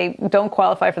enough that they don't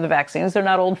qualify for the vaccines. They're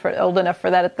not old enough for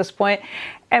that at this point.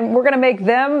 And we're going to make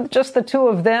them, just the two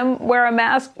of them, wear a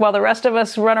mask while the rest of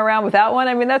us run around without one.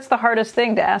 I mean, that's the hardest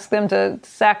thing, to ask them to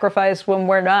sacrifice when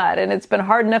we're not. And it's been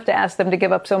hard enough to ask them to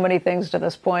give up so many things to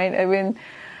this point. I mean,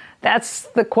 that's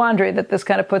the quandary that this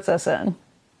kind of puts us in.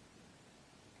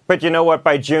 But you know what?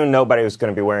 By June, nobody was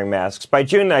going to be wearing masks. By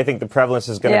June, I think the prevalence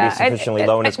is going to be sufficiently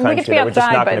low in this country that we're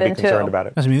just not going to be concerned about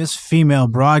it. I mean, this female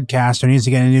broadcaster needs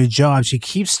to get a new job. She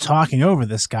keeps talking over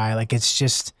this guy. Like, it's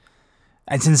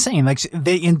insane. Like,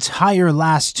 the entire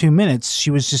last 2 minutes,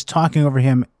 she was just talking over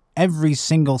him every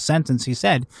single sentence he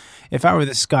said. If I were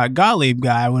the Scott Gottlieb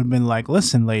guy, I would have been like,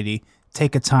 listen, lady,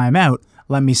 take a time out.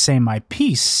 Let me say my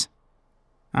piece.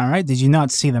 All right? Did you not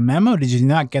see the memo? Did you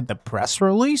not get the press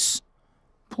release?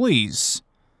 Please.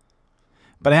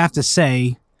 But I have to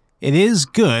say, it is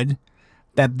good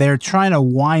that they're trying to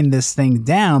wind this thing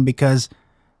down, because,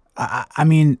 I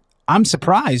mean, I'm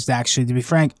surprised, actually, to be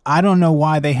frank. I don't know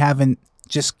why they haven't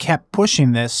just kept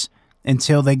pushing this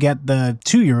until they get the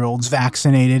 2-year-olds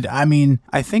vaccinated. I mean,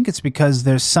 I think it's because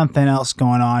there's something else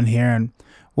going on here, and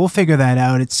we'll figure that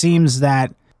out. It seems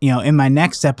that in my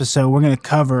next episode, we're going to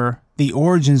cover the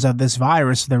origins of this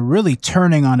virus. They're really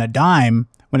turning on a dime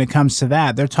when it comes to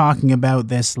that. They're talking about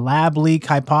this lab leak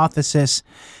hypothesis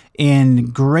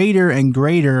in greater and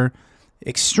greater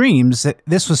extremes.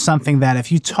 This was something that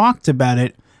if you talked about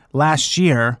it last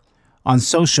year on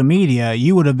social media,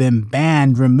 you would have been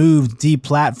banned, removed,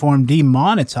 deplatformed,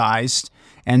 demonetized.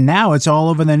 And now it's all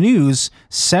over the news.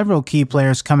 Several key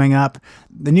players coming up.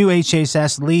 The new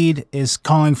HHS lead is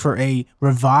calling for a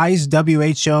revised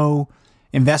WHO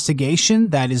investigation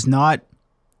that is not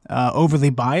overly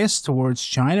biased towards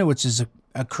China, which is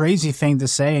a crazy thing to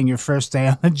say in your first day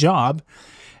on the job.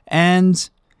 And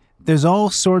there's all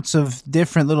sorts of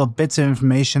different little bits of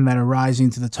information that are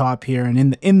rising to the top here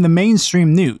and in the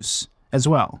mainstream news as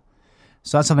well.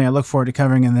 So that's something I look forward to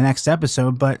covering in the next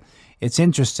episode, but it's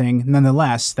interesting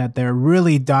nonetheless that they're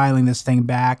really dialing this thing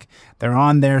back. They're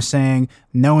on there saying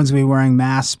no one's going to be wearing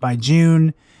masks by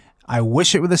June. I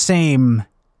wish it were the same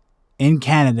in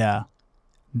Canada.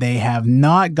 They have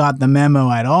not got the memo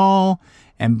at all.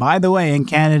 And by the way, in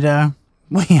Canada,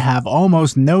 we have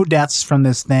almost no deaths from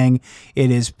this thing. It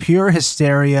is pure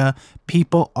hysteria.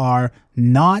 People are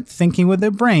not thinking with their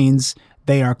brains.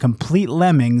 They are complete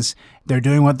lemmings. They're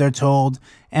doing what they're told.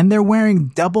 And they're wearing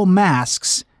double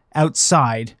masks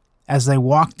outside as they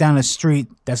walk down a street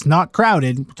that's not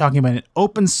crowded. We're talking about an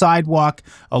open sidewalk,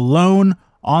 alone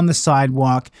on the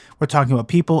sidewalk. We're talking about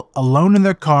people alone in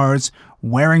their cars,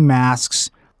 wearing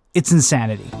masks. It's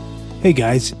insanity. Hey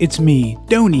guys, it's me,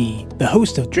 Donnie, the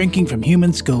host of Drinking from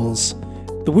Human Skulls.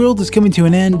 The world is coming to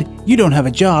an end, you don't have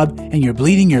a job, and you're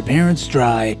bleeding your parents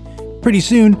dry. Pretty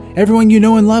soon, everyone you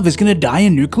know and love is going to die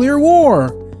in nuclear war.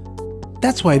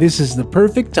 That's why this is the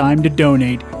perfect time to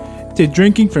donate to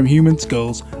Drinking from Human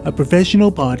Skulls, a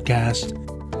professional podcast.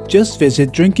 Just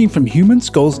visit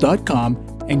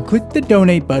drinkingfromhumanskulls.com and click the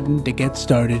donate button to get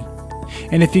started.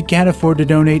 And if you can't afford to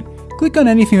donate, click on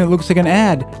anything that looks like an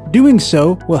ad. Doing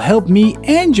so will help me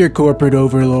and your corporate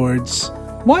overlords.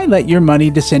 Why let your money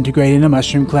disintegrate in a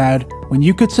mushroom cloud when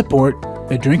you could support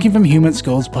the Drinking from Human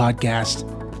Skulls podcast?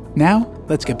 Now,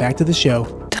 let's get back to the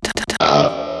show.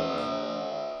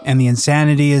 And the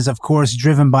insanity is, of course,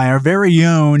 driven by our very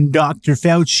own Dr.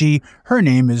 Fauci. Her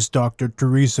name is Dr.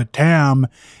 Theresa Tam,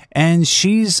 and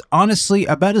she's honestly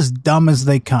about as dumb as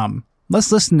they come.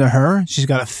 Let's listen to her. She's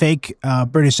got a fake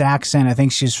British accent. I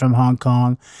think she's from Hong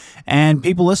Kong. And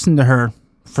people listen to her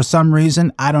for some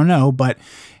reason. I don't know, but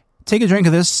take a drink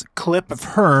of this clip of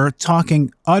her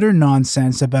talking utter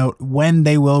nonsense about when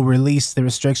they will release the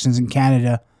restrictions in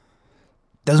Canada.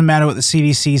 Doesn't matter what the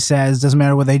CDC says. Doesn't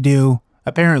matter what they do.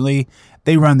 Apparently,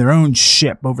 they run their own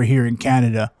ship over here in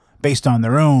Canada based on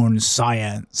their own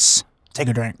science. Take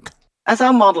a drink. As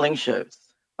our modeling shows,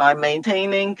 by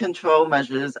maintaining control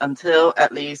measures until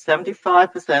at least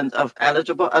 75% of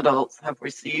eligible adults have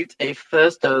received a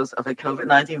first dose of a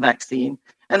COVID-19 vaccine,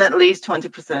 and at least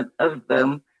 20% of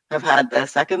them have had their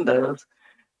second dose,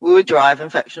 we would drive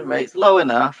infection rates low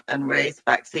enough and raise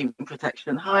vaccine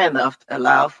protection high enough to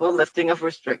allow for lifting of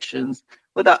restrictions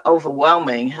without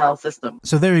overwhelming health system.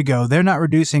 So there you go. They're not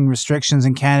reducing restrictions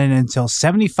in Canada until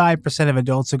 75% of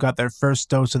adults who got their first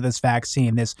dose of this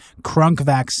vaccine, this crunk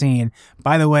vaccine.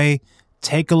 By the way,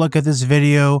 take a look at this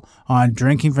video on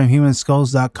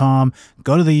drinkingfromhumanskulls.com.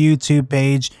 Go to the YouTube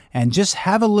page and just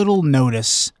have a little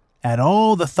notice at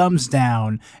all the thumbs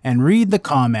down and read the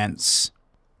comments.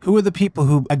 Who are the people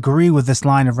who agree with this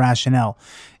line of rationale?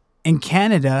 In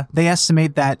Canada, they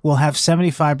estimate that we'll have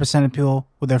 75% of people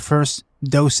with their first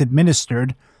dose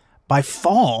administered by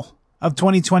fall of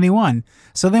 2021.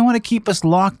 So they want to keep us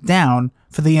locked down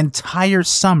for the entire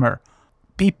summer.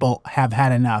 People have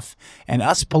had enough. And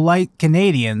us polite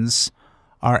Canadians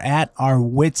are at our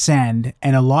wits' end,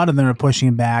 and a lot of them are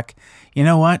pushing back. You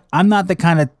know what? I'm not the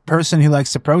kind of person who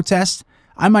likes to protest.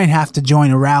 I might have to join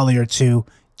a rally or two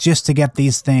just to get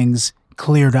these things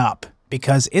cleared up,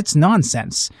 because it's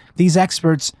nonsense. These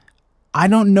experts, I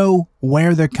don't know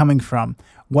where they're coming from,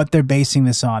 what they're basing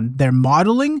this on. They're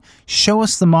modeling. Show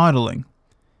us the modeling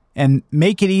and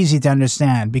make it easy to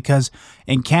understand, because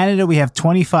in Canada, we have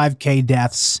 25,000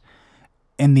 deaths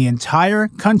in the entire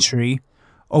country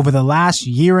over the last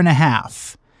year and a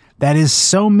half. That is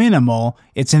so minimal.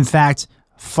 It's in fact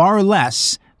far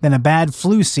less than a bad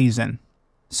flu season.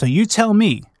 So you tell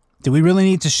me, do we really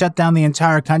need to shut down the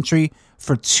entire country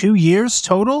for 2 years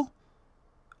total?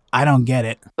 I don't get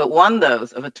it. But one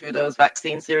dose of a 2-dose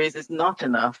vaccine series is not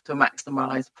enough to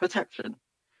maximize protection.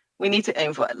 We need to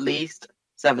aim for at least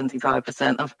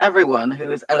 75% of everyone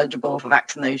who is eligible for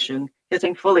vaccination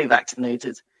getting fully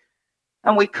vaccinated.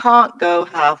 And we can't go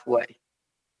halfway.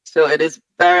 So it is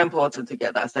very important to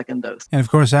get that second dose. And of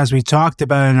course, as we talked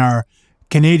about in our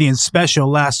Canadian special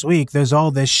last week, there's all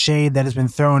this shade that has been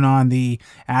thrown on the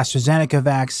AstraZeneca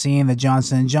vaccine, the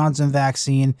Johnson & Johnson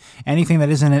vaccine, anything that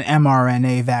isn't an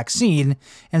mRNA vaccine.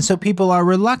 And so people are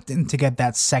reluctant to get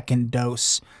that second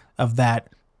dose of that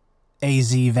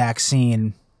AZ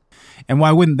vaccine. And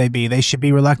why wouldn't they be? They should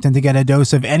be reluctant to get a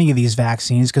dose of any of these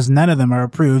vaccines because none of them are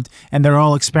approved and they're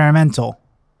all experimental.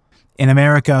 In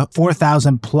America,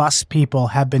 4,000 plus people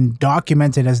have been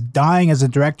documented as dying as a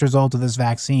direct result of this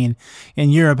vaccine.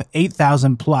 In Europe,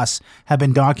 8,000 plus have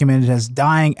been documented as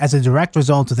dying as a direct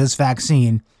result of this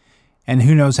vaccine. And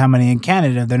who knows how many in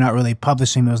Canada? They're not really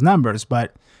publishing those numbers,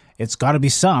 but it's got to be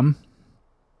some.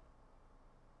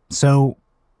 So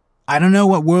I don't know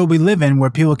what world we live in where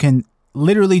people can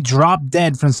literally drop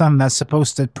dead from something that's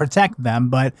supposed to protect them,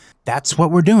 but that's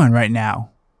what we're doing right now.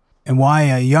 And why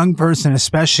a young person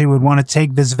especially would want to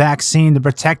take this vaccine to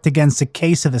protect against a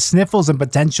case of the sniffles and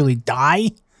potentially die?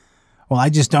 Well, I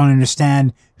just don't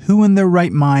understand who in their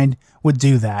right mind would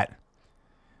do that.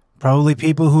 Probably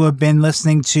people who have been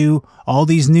listening to all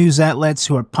these news outlets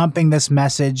who are pumping this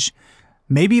message.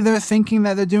 Maybe they're thinking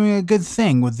that they're doing a good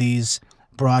thing with these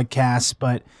broadcasts,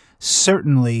 but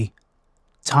certainly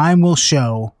time will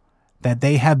show that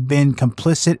they have been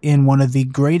complicit in one of the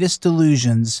greatest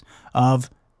delusions of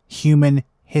human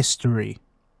history.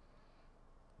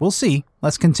 We'll see.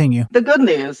 Let's continue. The good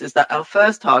news is that our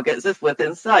first target is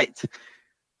within sight.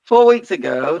 4 weeks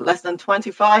ago, less than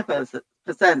 25%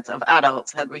 of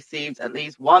adults had received at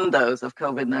least one dose of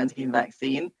COVID-19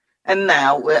 vaccine, and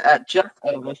now we're at just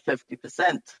over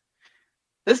 50%.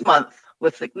 This month,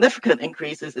 with significant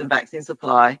increases in vaccine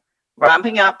supply,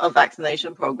 ramping up of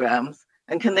vaccination programs,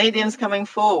 and Canadians coming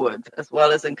forward, as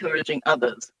well as encouraging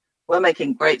others, we're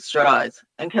making great strides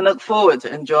and can look forward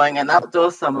to enjoying an outdoor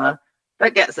summer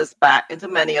that gets us back into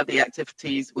many of the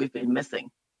activities we've been missing.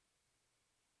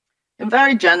 In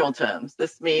very general terms,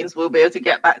 this means we'll be able to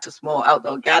get back to small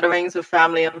outdoor gatherings with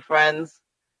family and friends,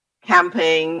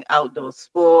 camping, outdoor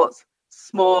sports,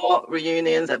 small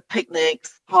reunions at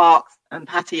picnics, parks, and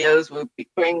patios will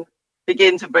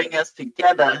begin to bring us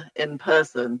together in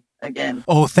person again.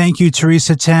 Oh, thank you,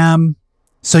 Theresa Tam.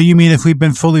 So you mean if we've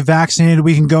been fully vaccinated,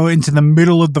 we can go into the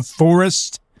middle of the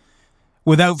forest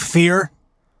without fear?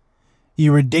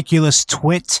 You ridiculous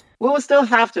twit. We will still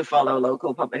have to follow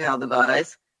local public health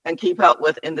advice and keep up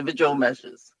with individual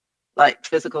measures, like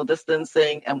physical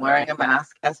distancing and wearing a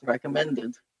mask as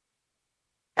recommended.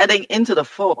 Heading into the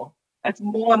fall, as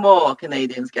more and more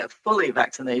Canadians get fully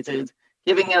vaccinated,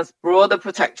 giving us broader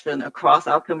protection across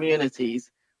our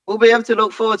communities, we'll be able to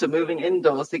look forward to moving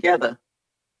indoors together.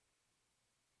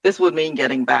 This would mean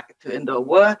getting back to indoor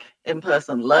work,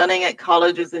 in-person learning at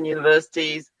colleges and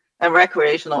universities, and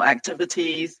recreational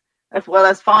activities, as well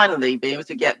as finally being able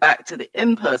to get back to the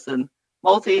in-person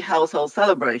multi-household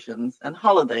celebrations and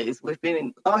holidays we've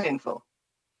been longing for.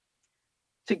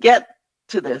 To get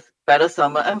to this better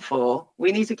summer and fall,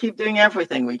 we need to keep doing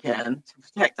everything we can to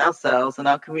protect ourselves and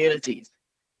our communities,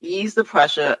 ease the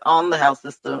pressure on the health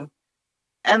system,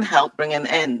 and help bring an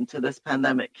end to this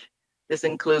pandemic. This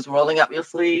includes rolling up your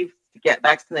sleeves to get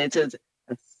vaccinated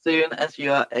as soon as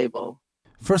you are able.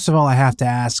 First of all, I have to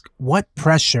ask, what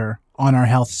pressure on our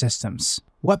health systems?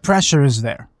 What pressure is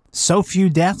there? So few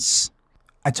deaths?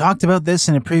 I talked about this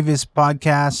in a previous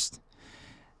podcast.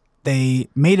 They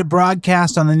made a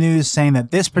broadcast on the news saying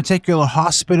that this particular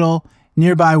hospital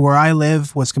nearby where I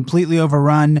live was completely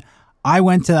overrun. I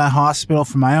went to that hospital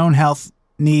for my own health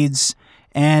needs,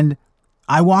 and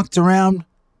I walked around,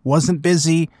 wasn't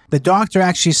busy. The doctor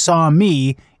actually saw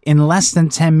me in less than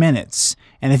 10 minutes.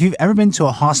 And if you've ever been to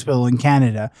a hospital in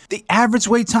Canada, the average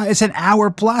wait time is an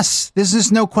hour plus. There's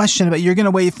just no question about it. You're going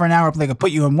to wait for an hour. They could put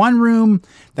you in one room,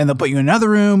 then they'll put you in another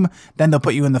room, then they'll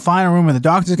put you in the final room where the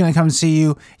doctor's going to come see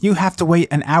you. You have to wait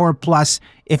an hour plus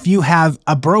if you have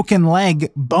a broken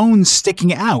leg, bones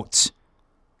sticking out.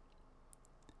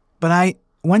 But I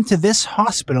went to this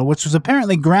hospital, which was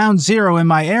apparently ground zero in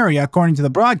my area, according to the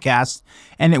broadcast,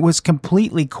 and it was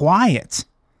completely quiet.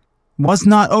 Was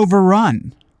not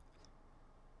overrun.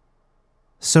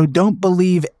 So don't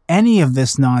believe any of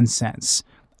this nonsense.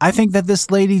 I think that this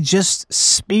lady just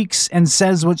speaks and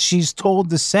says what she's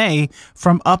told to say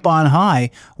from up on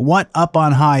high. What up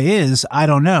on high is, I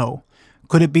don't know.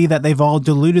 Could it be that they've all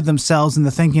deluded themselves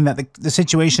into thinking that the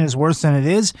situation is worse than it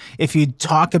is? If you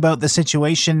talk about the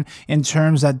situation in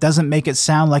terms that doesn't make it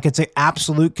sound like it's an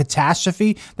absolute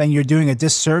catastrophe, then you're doing a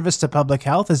disservice to public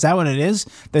health. Is that what it is?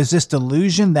 There's this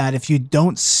delusion that if you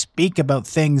don't speak about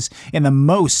things in the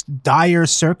most dire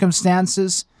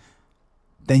circumstances,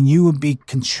 then you would be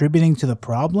contributing to the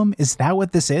problem? Is that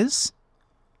what this is?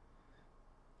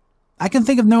 I can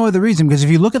think of no other reason, because if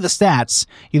you look at the stats,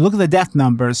 you look at the death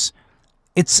numbers,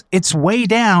 it's way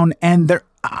down, and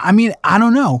I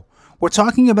don't know. We're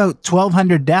talking about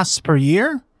 1,200 deaths per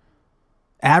year,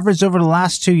 average over the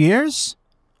last 2 years.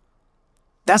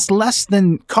 That's less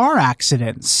than car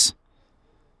accidents.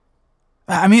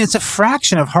 I mean, it's a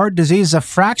fraction of heart disease, a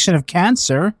fraction of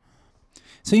cancer.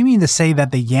 So you mean to say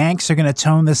that the Yanks are going to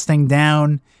tone this thing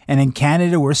down, and in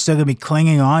Canada we're still going to be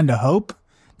clinging on to hope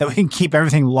that we can keep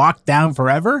everything locked down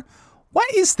forever?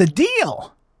 What is the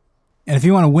deal? And if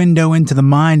you want a window into the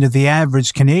mind of the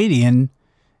average Canadian,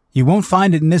 you won't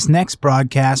find it in this next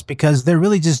broadcast, because they're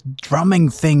really just drumming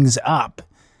things up.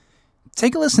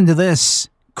 Take a listen to this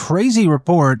crazy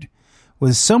report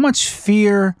with so much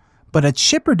fear, but a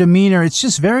chipper demeanor. It's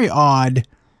just very odd.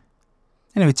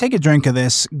 Anyway, take a drink of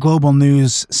this global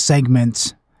news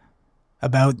segment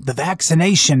about the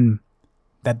vaccination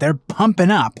that they're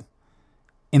pumping up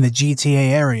in the GTA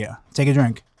area. Take a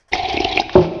drink.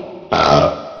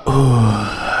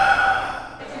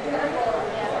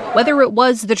 Whether it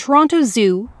was the Toronto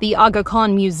Zoo, the Aga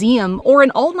Khan Museum, or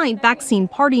an all-night vaccine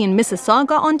party in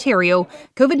Mississauga, Ontario,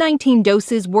 COVID-19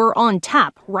 doses were on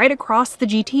tap right across the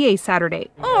GTA Saturday.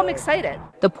 Oh, I'm excited.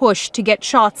 The push to get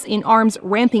shots in arms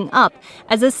ramping up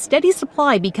as a steady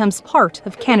supply becomes part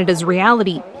of Canada's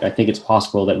reality. I think it's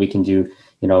possible that we can do,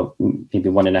 maybe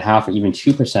 1.5% or even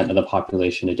 2% of the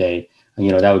population a day.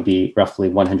 That would be roughly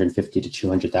 150 to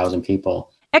 200,000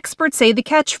 people. Experts say the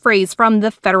catchphrase from the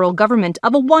federal government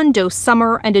of a 1-dose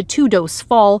summer and a 2-dose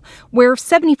fall, where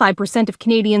 75% of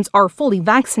Canadians are fully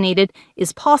vaccinated,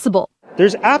 is possible.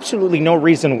 There's absolutely no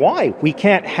reason why we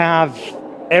can't have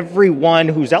everyone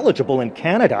who's eligible in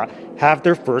Canada have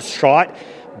their first shot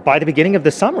by the beginning of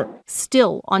the summer.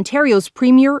 Still, Ontario's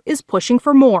premier is pushing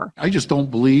for more. I just don't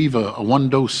believe a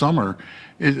 1-dose summer.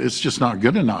 It's just not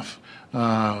good enough.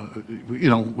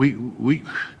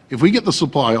 If we get the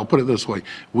supply, I'll put it this way,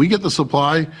 we get the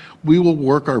supply, we will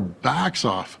work our backs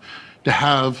off to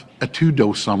have a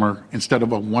 2-dose summer instead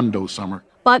of a 1-dose summer.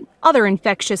 But other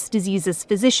infectious diseases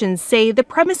physicians say the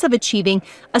premise of achieving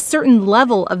a certain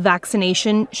level of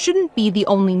vaccination shouldn't be the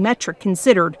only metric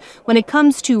considered when it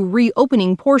comes to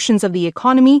reopening portions of the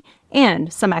economy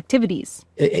and some activities.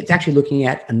 It's actually looking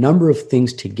at a number of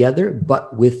things together,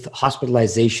 but with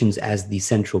hospitalizations as the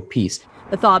central piece.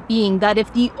 The thought being that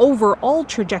if the overall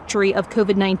trajectory of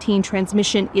COVID-19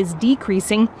 transmission is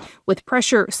decreasing, with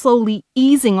pressure slowly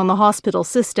easing on the hospital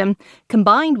system,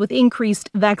 combined with increased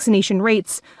vaccination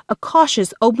rates, a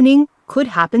cautious opening could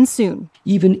happen soon.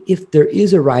 Even if there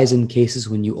is a rise in cases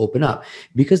when you open up,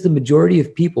 because the majority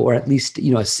of people, or at least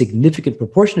a significant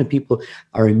proportion of people,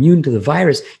 are immune to the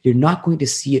virus, you're not going to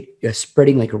see it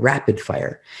spreading like a rapid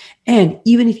fire. And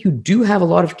even if you do have a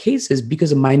lot of cases,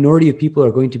 because a minority of people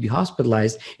are going to be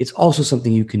hospitalized, it's also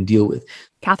something you can deal with.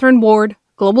 Catherine Ward,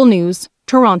 Global News,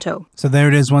 Toronto. So there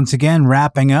it is once again,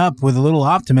 wrapping up with a little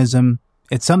optimism.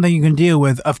 It's something you can deal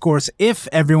with, of course, if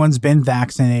everyone's been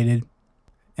vaccinated.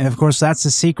 And of course, that's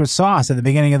the secret sauce. At the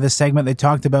beginning of this segment, they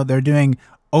talked about they're doing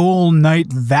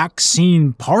all-night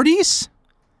vaccine parties.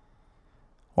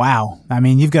 Wow. I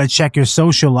mean, you've got to check your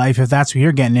social life if that's what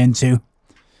you're getting into.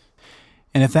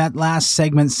 And if that last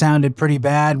segment sounded pretty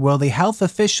bad, well, the health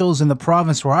officials in the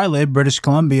province where I live, British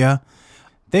Columbia,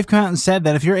 they've come out and said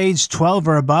that if you're age 12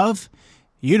 or above,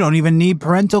 you don't even need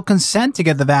parental consent to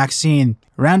get the vaccine.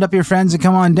 Round up your friends and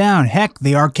come on down. Heck,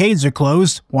 the arcades are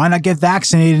closed. Why not get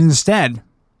vaccinated instead?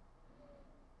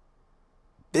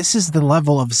 This is the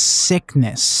level of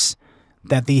sickness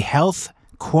that the health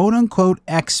quote-unquote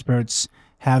experts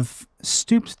have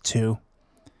stooped to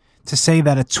say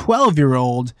that a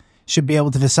 12-year-old should be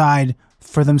able to decide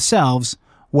for themselves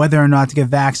whether or not to get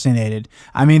vaccinated.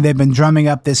 I mean, they've been drumming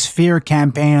up this fear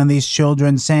campaign on these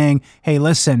children saying, hey,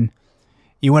 listen,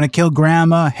 you want to kill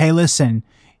grandma? Hey, listen,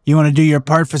 you want to do your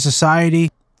part for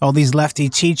society? All these lefty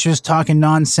teachers talking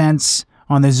nonsense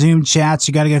on the Zoom chats,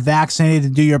 you got to get vaccinated to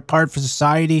do your part for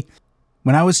society.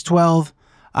 When I was 12,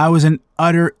 I was an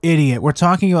utter idiot. We're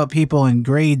talking about people in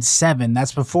grade 7.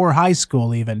 That's before high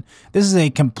school even. This is a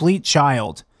complete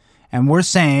child. And we're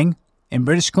saying, in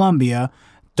British Columbia,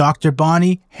 Dr.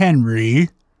 Bonnie Henry,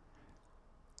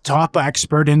 top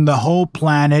expert in the whole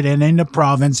planet and in the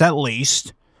province at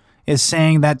least, is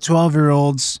saying that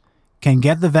 12-year-olds can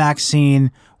get the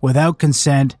vaccine without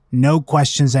consent, no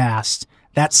questions asked.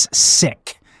 That's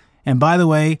sick. And by the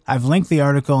way, I've linked the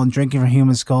article on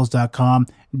drinkingfromhumanskulls.com.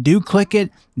 Do click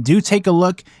it, do take a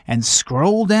look, and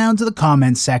scroll down to the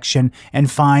comments section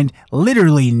and find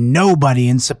literally nobody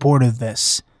in support of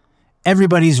this.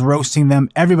 Everybody's roasting them.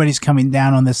 Everybody's coming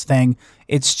down on this thing.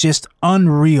 It's just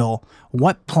unreal.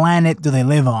 What planet do they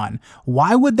live on?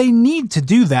 Why would they need to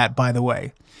do that, by the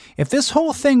way? If this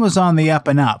whole thing was on the up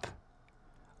and up,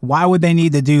 why would they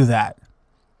need to do that?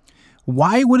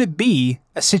 Why would it be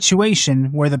a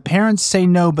situation where the parents say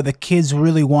no, but the kids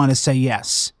really want to say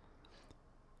yes?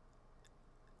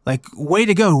 Like, way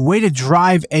to go. Way to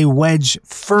drive a wedge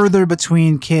further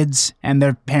between kids and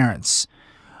their parents.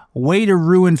 Way to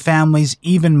ruin families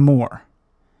even more.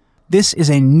 This is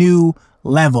a new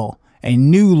level, a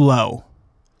new low.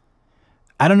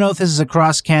 I don't know if this is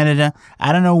across Canada.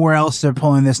 I don't know where else they're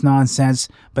pulling this nonsense,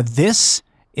 but this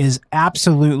is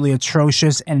absolutely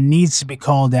atrocious and needs to be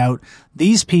called out.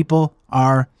 These people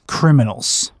are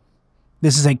criminals.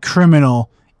 This is a criminal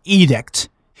edict.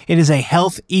 It is a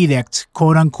health edict,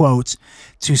 quote unquote,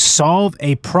 to solve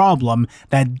a problem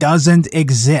that doesn't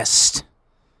exist.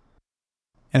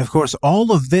 And of course,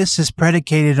 all of this is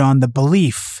predicated on the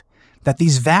belief that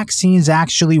these vaccines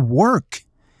actually work.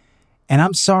 And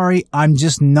I'm sorry, I'm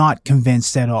just not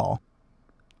convinced at all.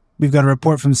 We've got a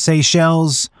report from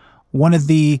Seychelles, one of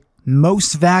the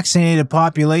most vaccinated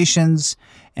populations,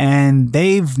 and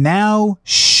they've now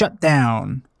shut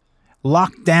down,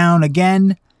 locked down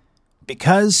again,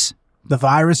 because the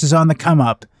virus is on the come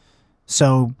up.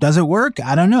 So does it work?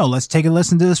 I don't know. Let's take a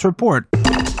listen to this report.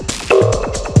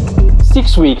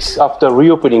 6 weeks after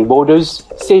reopening borders,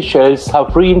 Seychelles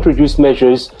have reintroduced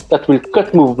measures that will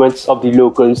cut movements of the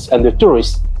locals and the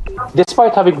tourists.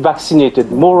 Despite having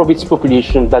vaccinated more of its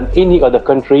population than any other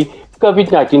country,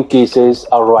 COVID-19 cases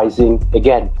are rising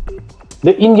again.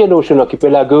 The Indian Ocean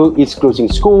Archipelago is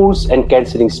closing schools and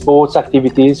cancelling sports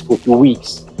activities for 2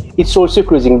 weeks. It's also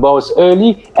closing bars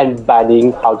early and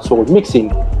banning household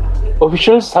mixing.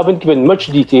 Officials haven't given much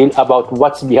detail about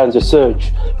what's behind the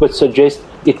surge, but suggest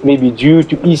it may be due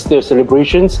to Easter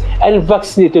celebrations and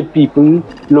vaccinated people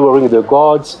lowering their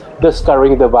guards, thus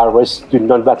carrying the virus to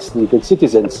non-vaccinated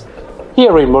citizens.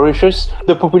 Here in Mauritius,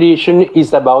 the population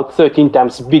is about 13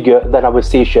 times bigger than our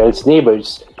Seychelles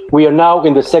neighbors. We are now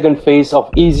in the second phase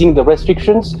of easing the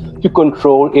restrictions to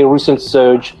control a recent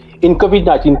surge in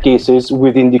COVID-19 cases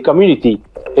within the community.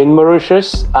 In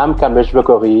Mauritius, I'm Kamesh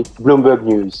Bakori, Bloomberg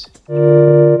News.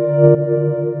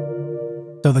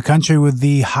 So the country with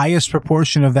the highest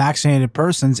proportion of vaccinated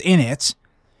persons in it,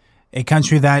 a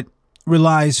country that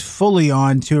relies fully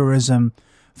on tourism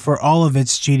for all of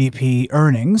its GDP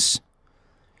earnings,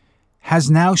 has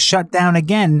now shut down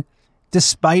again,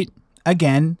 despite,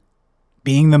 again,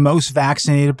 being the most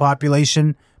vaccinated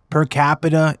population per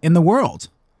capita in the world.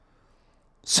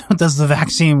 So does the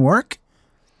vaccine work?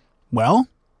 Well,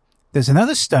 there's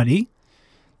another study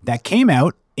that came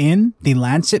out in the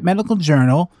Lancet Medical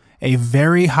Journal, a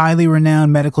very highly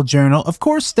renowned medical journal. Of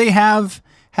course, they have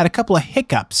had a couple of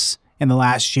hiccups in the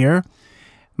last year.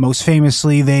 Most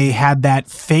famously, they had that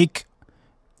fake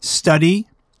study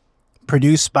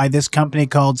produced by this company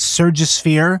called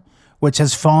Surgisphere, which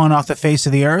has fallen off the face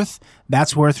of the earth.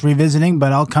 That's worth revisiting,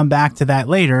 but I'll come back to that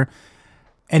later.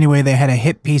 Anyway, they had a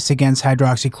hit piece against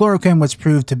hydroxychloroquine, which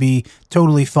proved to be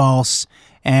totally false,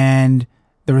 and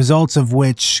the results of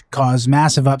which caused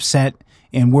massive upset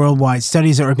in worldwide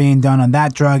studies that were being done on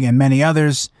that drug and many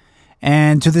others.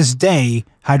 And to this day,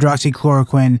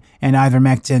 hydroxychloroquine and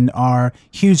ivermectin are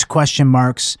huge question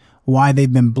marks why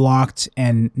they've been blocked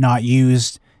and not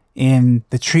used in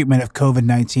the treatment of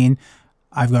COVID-19.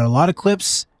 I've got a lot of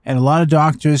clips and a lot of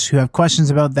doctors who have questions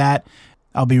about that.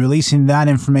 I'll be releasing that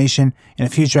information in a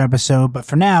future episode. But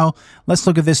for now, let's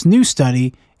look at this new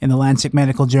study in the Lancet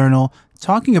Medical Journal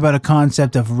talking about a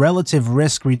concept of relative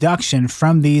risk reduction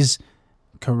from these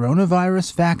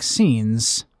coronavirus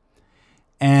vaccines.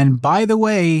 And by the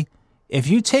way, if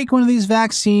you take one of these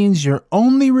vaccines, you're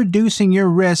only reducing your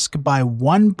risk by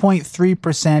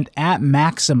 1.3% at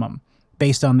maximum,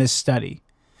 based on this study.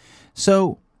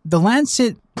 So the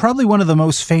Lancet, probably one of the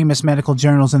most famous medical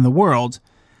journals in the world.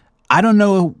 I don't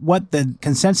know what the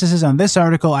consensus is on this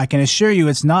article. I can assure you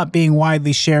it's not being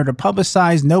widely shared or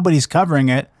publicized. Nobody's covering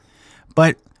it.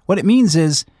 But what it means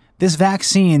is this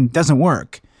vaccine doesn't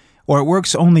work, or it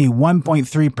works only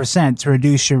 1.3% to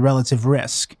reduce your relative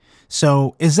risk.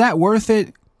 So is that worth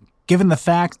it, given the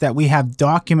fact that we have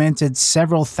documented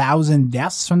several thousand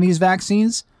deaths from these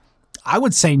vaccines? I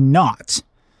would say not.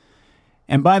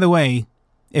 And by the way,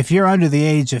 if you're under the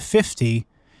age of 50,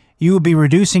 you will be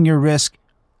reducing your risk,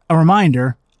 a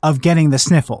reminder, of getting the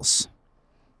sniffles.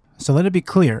 So let it be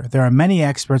clear, there are many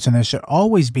experts and there should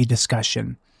always be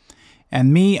discussion.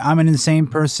 And me, I'm an insane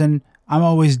person. I'm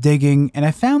always digging. And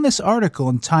I found this article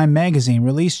in Time magazine,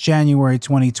 released January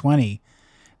 2020,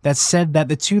 that said that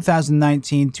the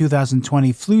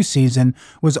 2019-2020 flu season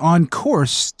was on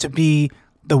course to be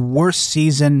the worst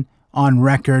season on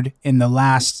record in the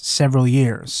last several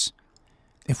years.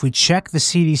 If we check the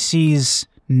CDC's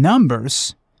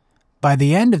numbers, by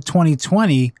the end of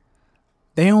 2020,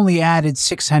 they only added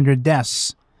 600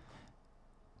 deaths.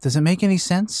 Does it make any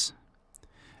sense?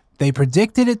 They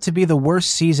predicted it to be the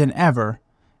worst season ever,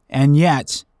 and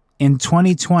yet, in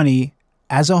 2020,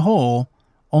 as a whole,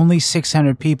 only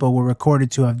 600 people were recorded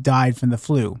to have died from the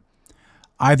flu.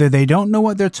 Either they don't know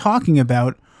what they're talking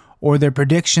about, or their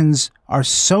predictions are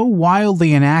so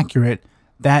wildly inaccurate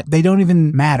that they don't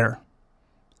even matter.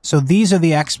 So these are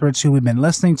the experts who we've been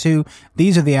listening to.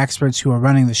 These are the experts who are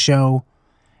running the show.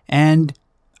 And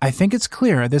I think it's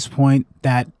clear at this point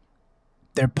that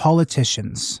they're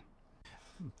politicians.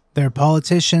 They're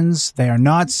politicians. They are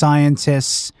not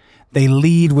scientists. They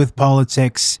lead with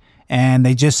politics, and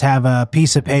they just have a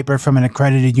piece of paper from an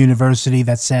accredited university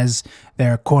that says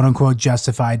they're quote-unquote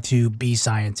justified to be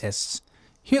scientists.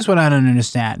 Here's what I don't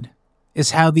understand,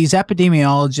 is how these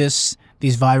epidemiologists,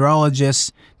 these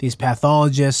virologists, these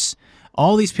pathologists,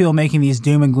 all these people making these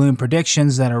doom and gloom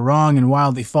predictions that are wrong and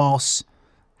wildly false,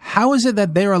 how is it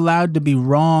that they're allowed to be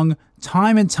wrong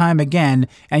time and time again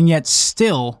and yet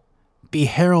still be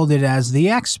heralded as the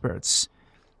experts?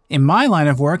 In my line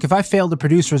of work, if I fail to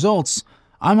produce results,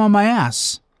 I'm on my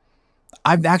ass.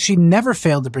 I've actually never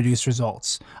failed to produce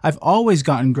results. I've always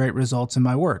gotten great results in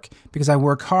my work because I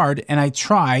work hard and I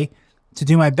try to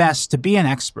do my best to be an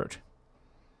expert.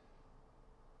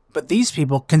 But these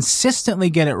people consistently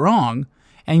get it wrong,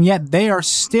 and yet they are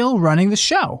still running the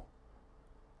show.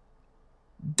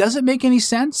 Does it make any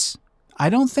sense? I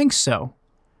don't think so.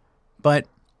 But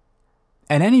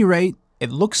at any rate,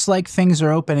 it looks like things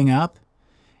are opening up.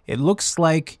 It looks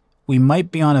like we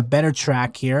might be on a better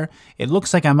track here. It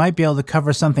looks like I might be able to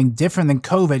cover something different than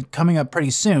COVID coming up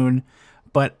pretty soon.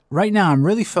 But right now, I'm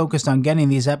really focused on getting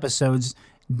these episodes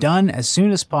done as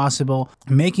soon as possible,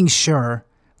 making sure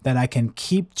that I can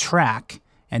keep track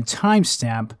and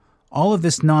timestamp all of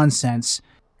this nonsense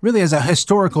really as a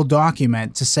historical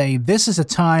document to say this is a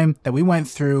time that we went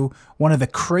through one of the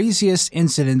craziest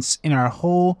incidents in our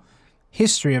whole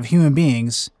history of human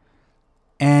beings,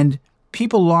 and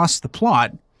people lost the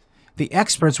plot. The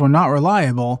experts were not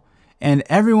reliable, and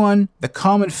everyone, the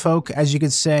common folk, as you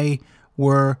could say,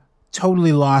 were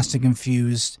totally lost and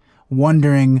confused,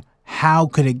 wondering how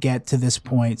could it get to this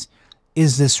point?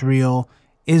 Is this real?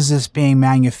 Is this being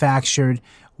manufactured?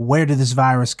 Where did this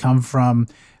virus come from?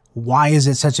 Why is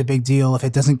it such a big deal if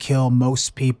it doesn't kill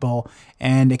most people?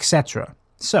 And etc.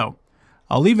 So,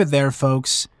 I'll leave it there,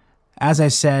 folks. As I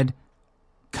said,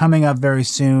 coming up very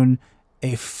soon,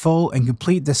 a full and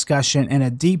complete discussion and a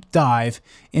deep dive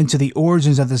into the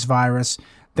origins of this virus.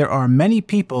 There are many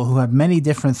people who have many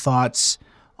different thoughts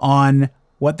on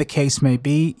what the case may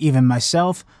be. Even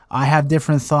myself, I have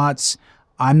different thoughts.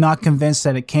 I'm not convinced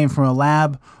that it came from a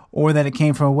lab or that it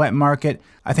came from a wet market.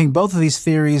 I think both of these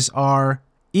theories are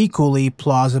equally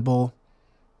plausible,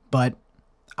 but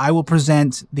I will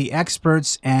present the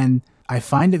experts, and I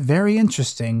find it very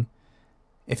interesting.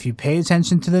 If you pay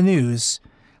attention to the news,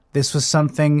 this was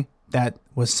something that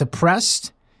was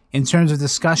suppressed in terms of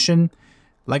discussion.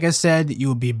 Like I said, you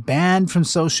would be banned from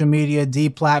social media,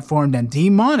 deplatformed, and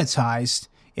demonetized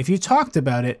if you talked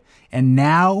about it. And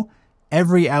now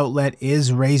every outlet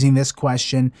is raising this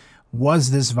question.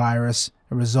 Was this virus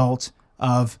a result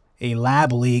of a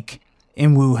lab leak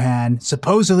in Wuhan?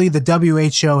 Supposedly, the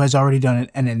WHO has already done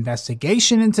an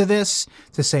investigation into this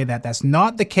to say that that's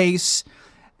not the case.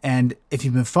 And if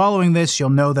you've been following this, you'll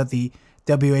know that the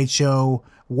WHO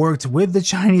worked with the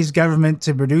Chinese government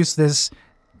to produce this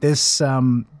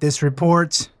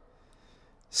report.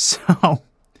 So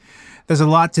there's a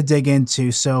lot to dig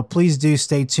into. So please do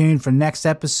stay tuned for next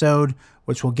episode,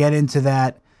 which will get into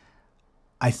that.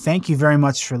 I thank you very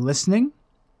much for listening.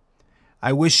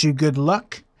 I wish you good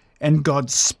luck and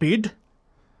Godspeed.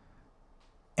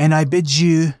 And I bid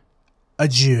you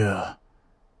adieu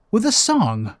with a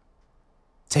song.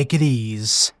 Take it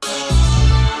easy.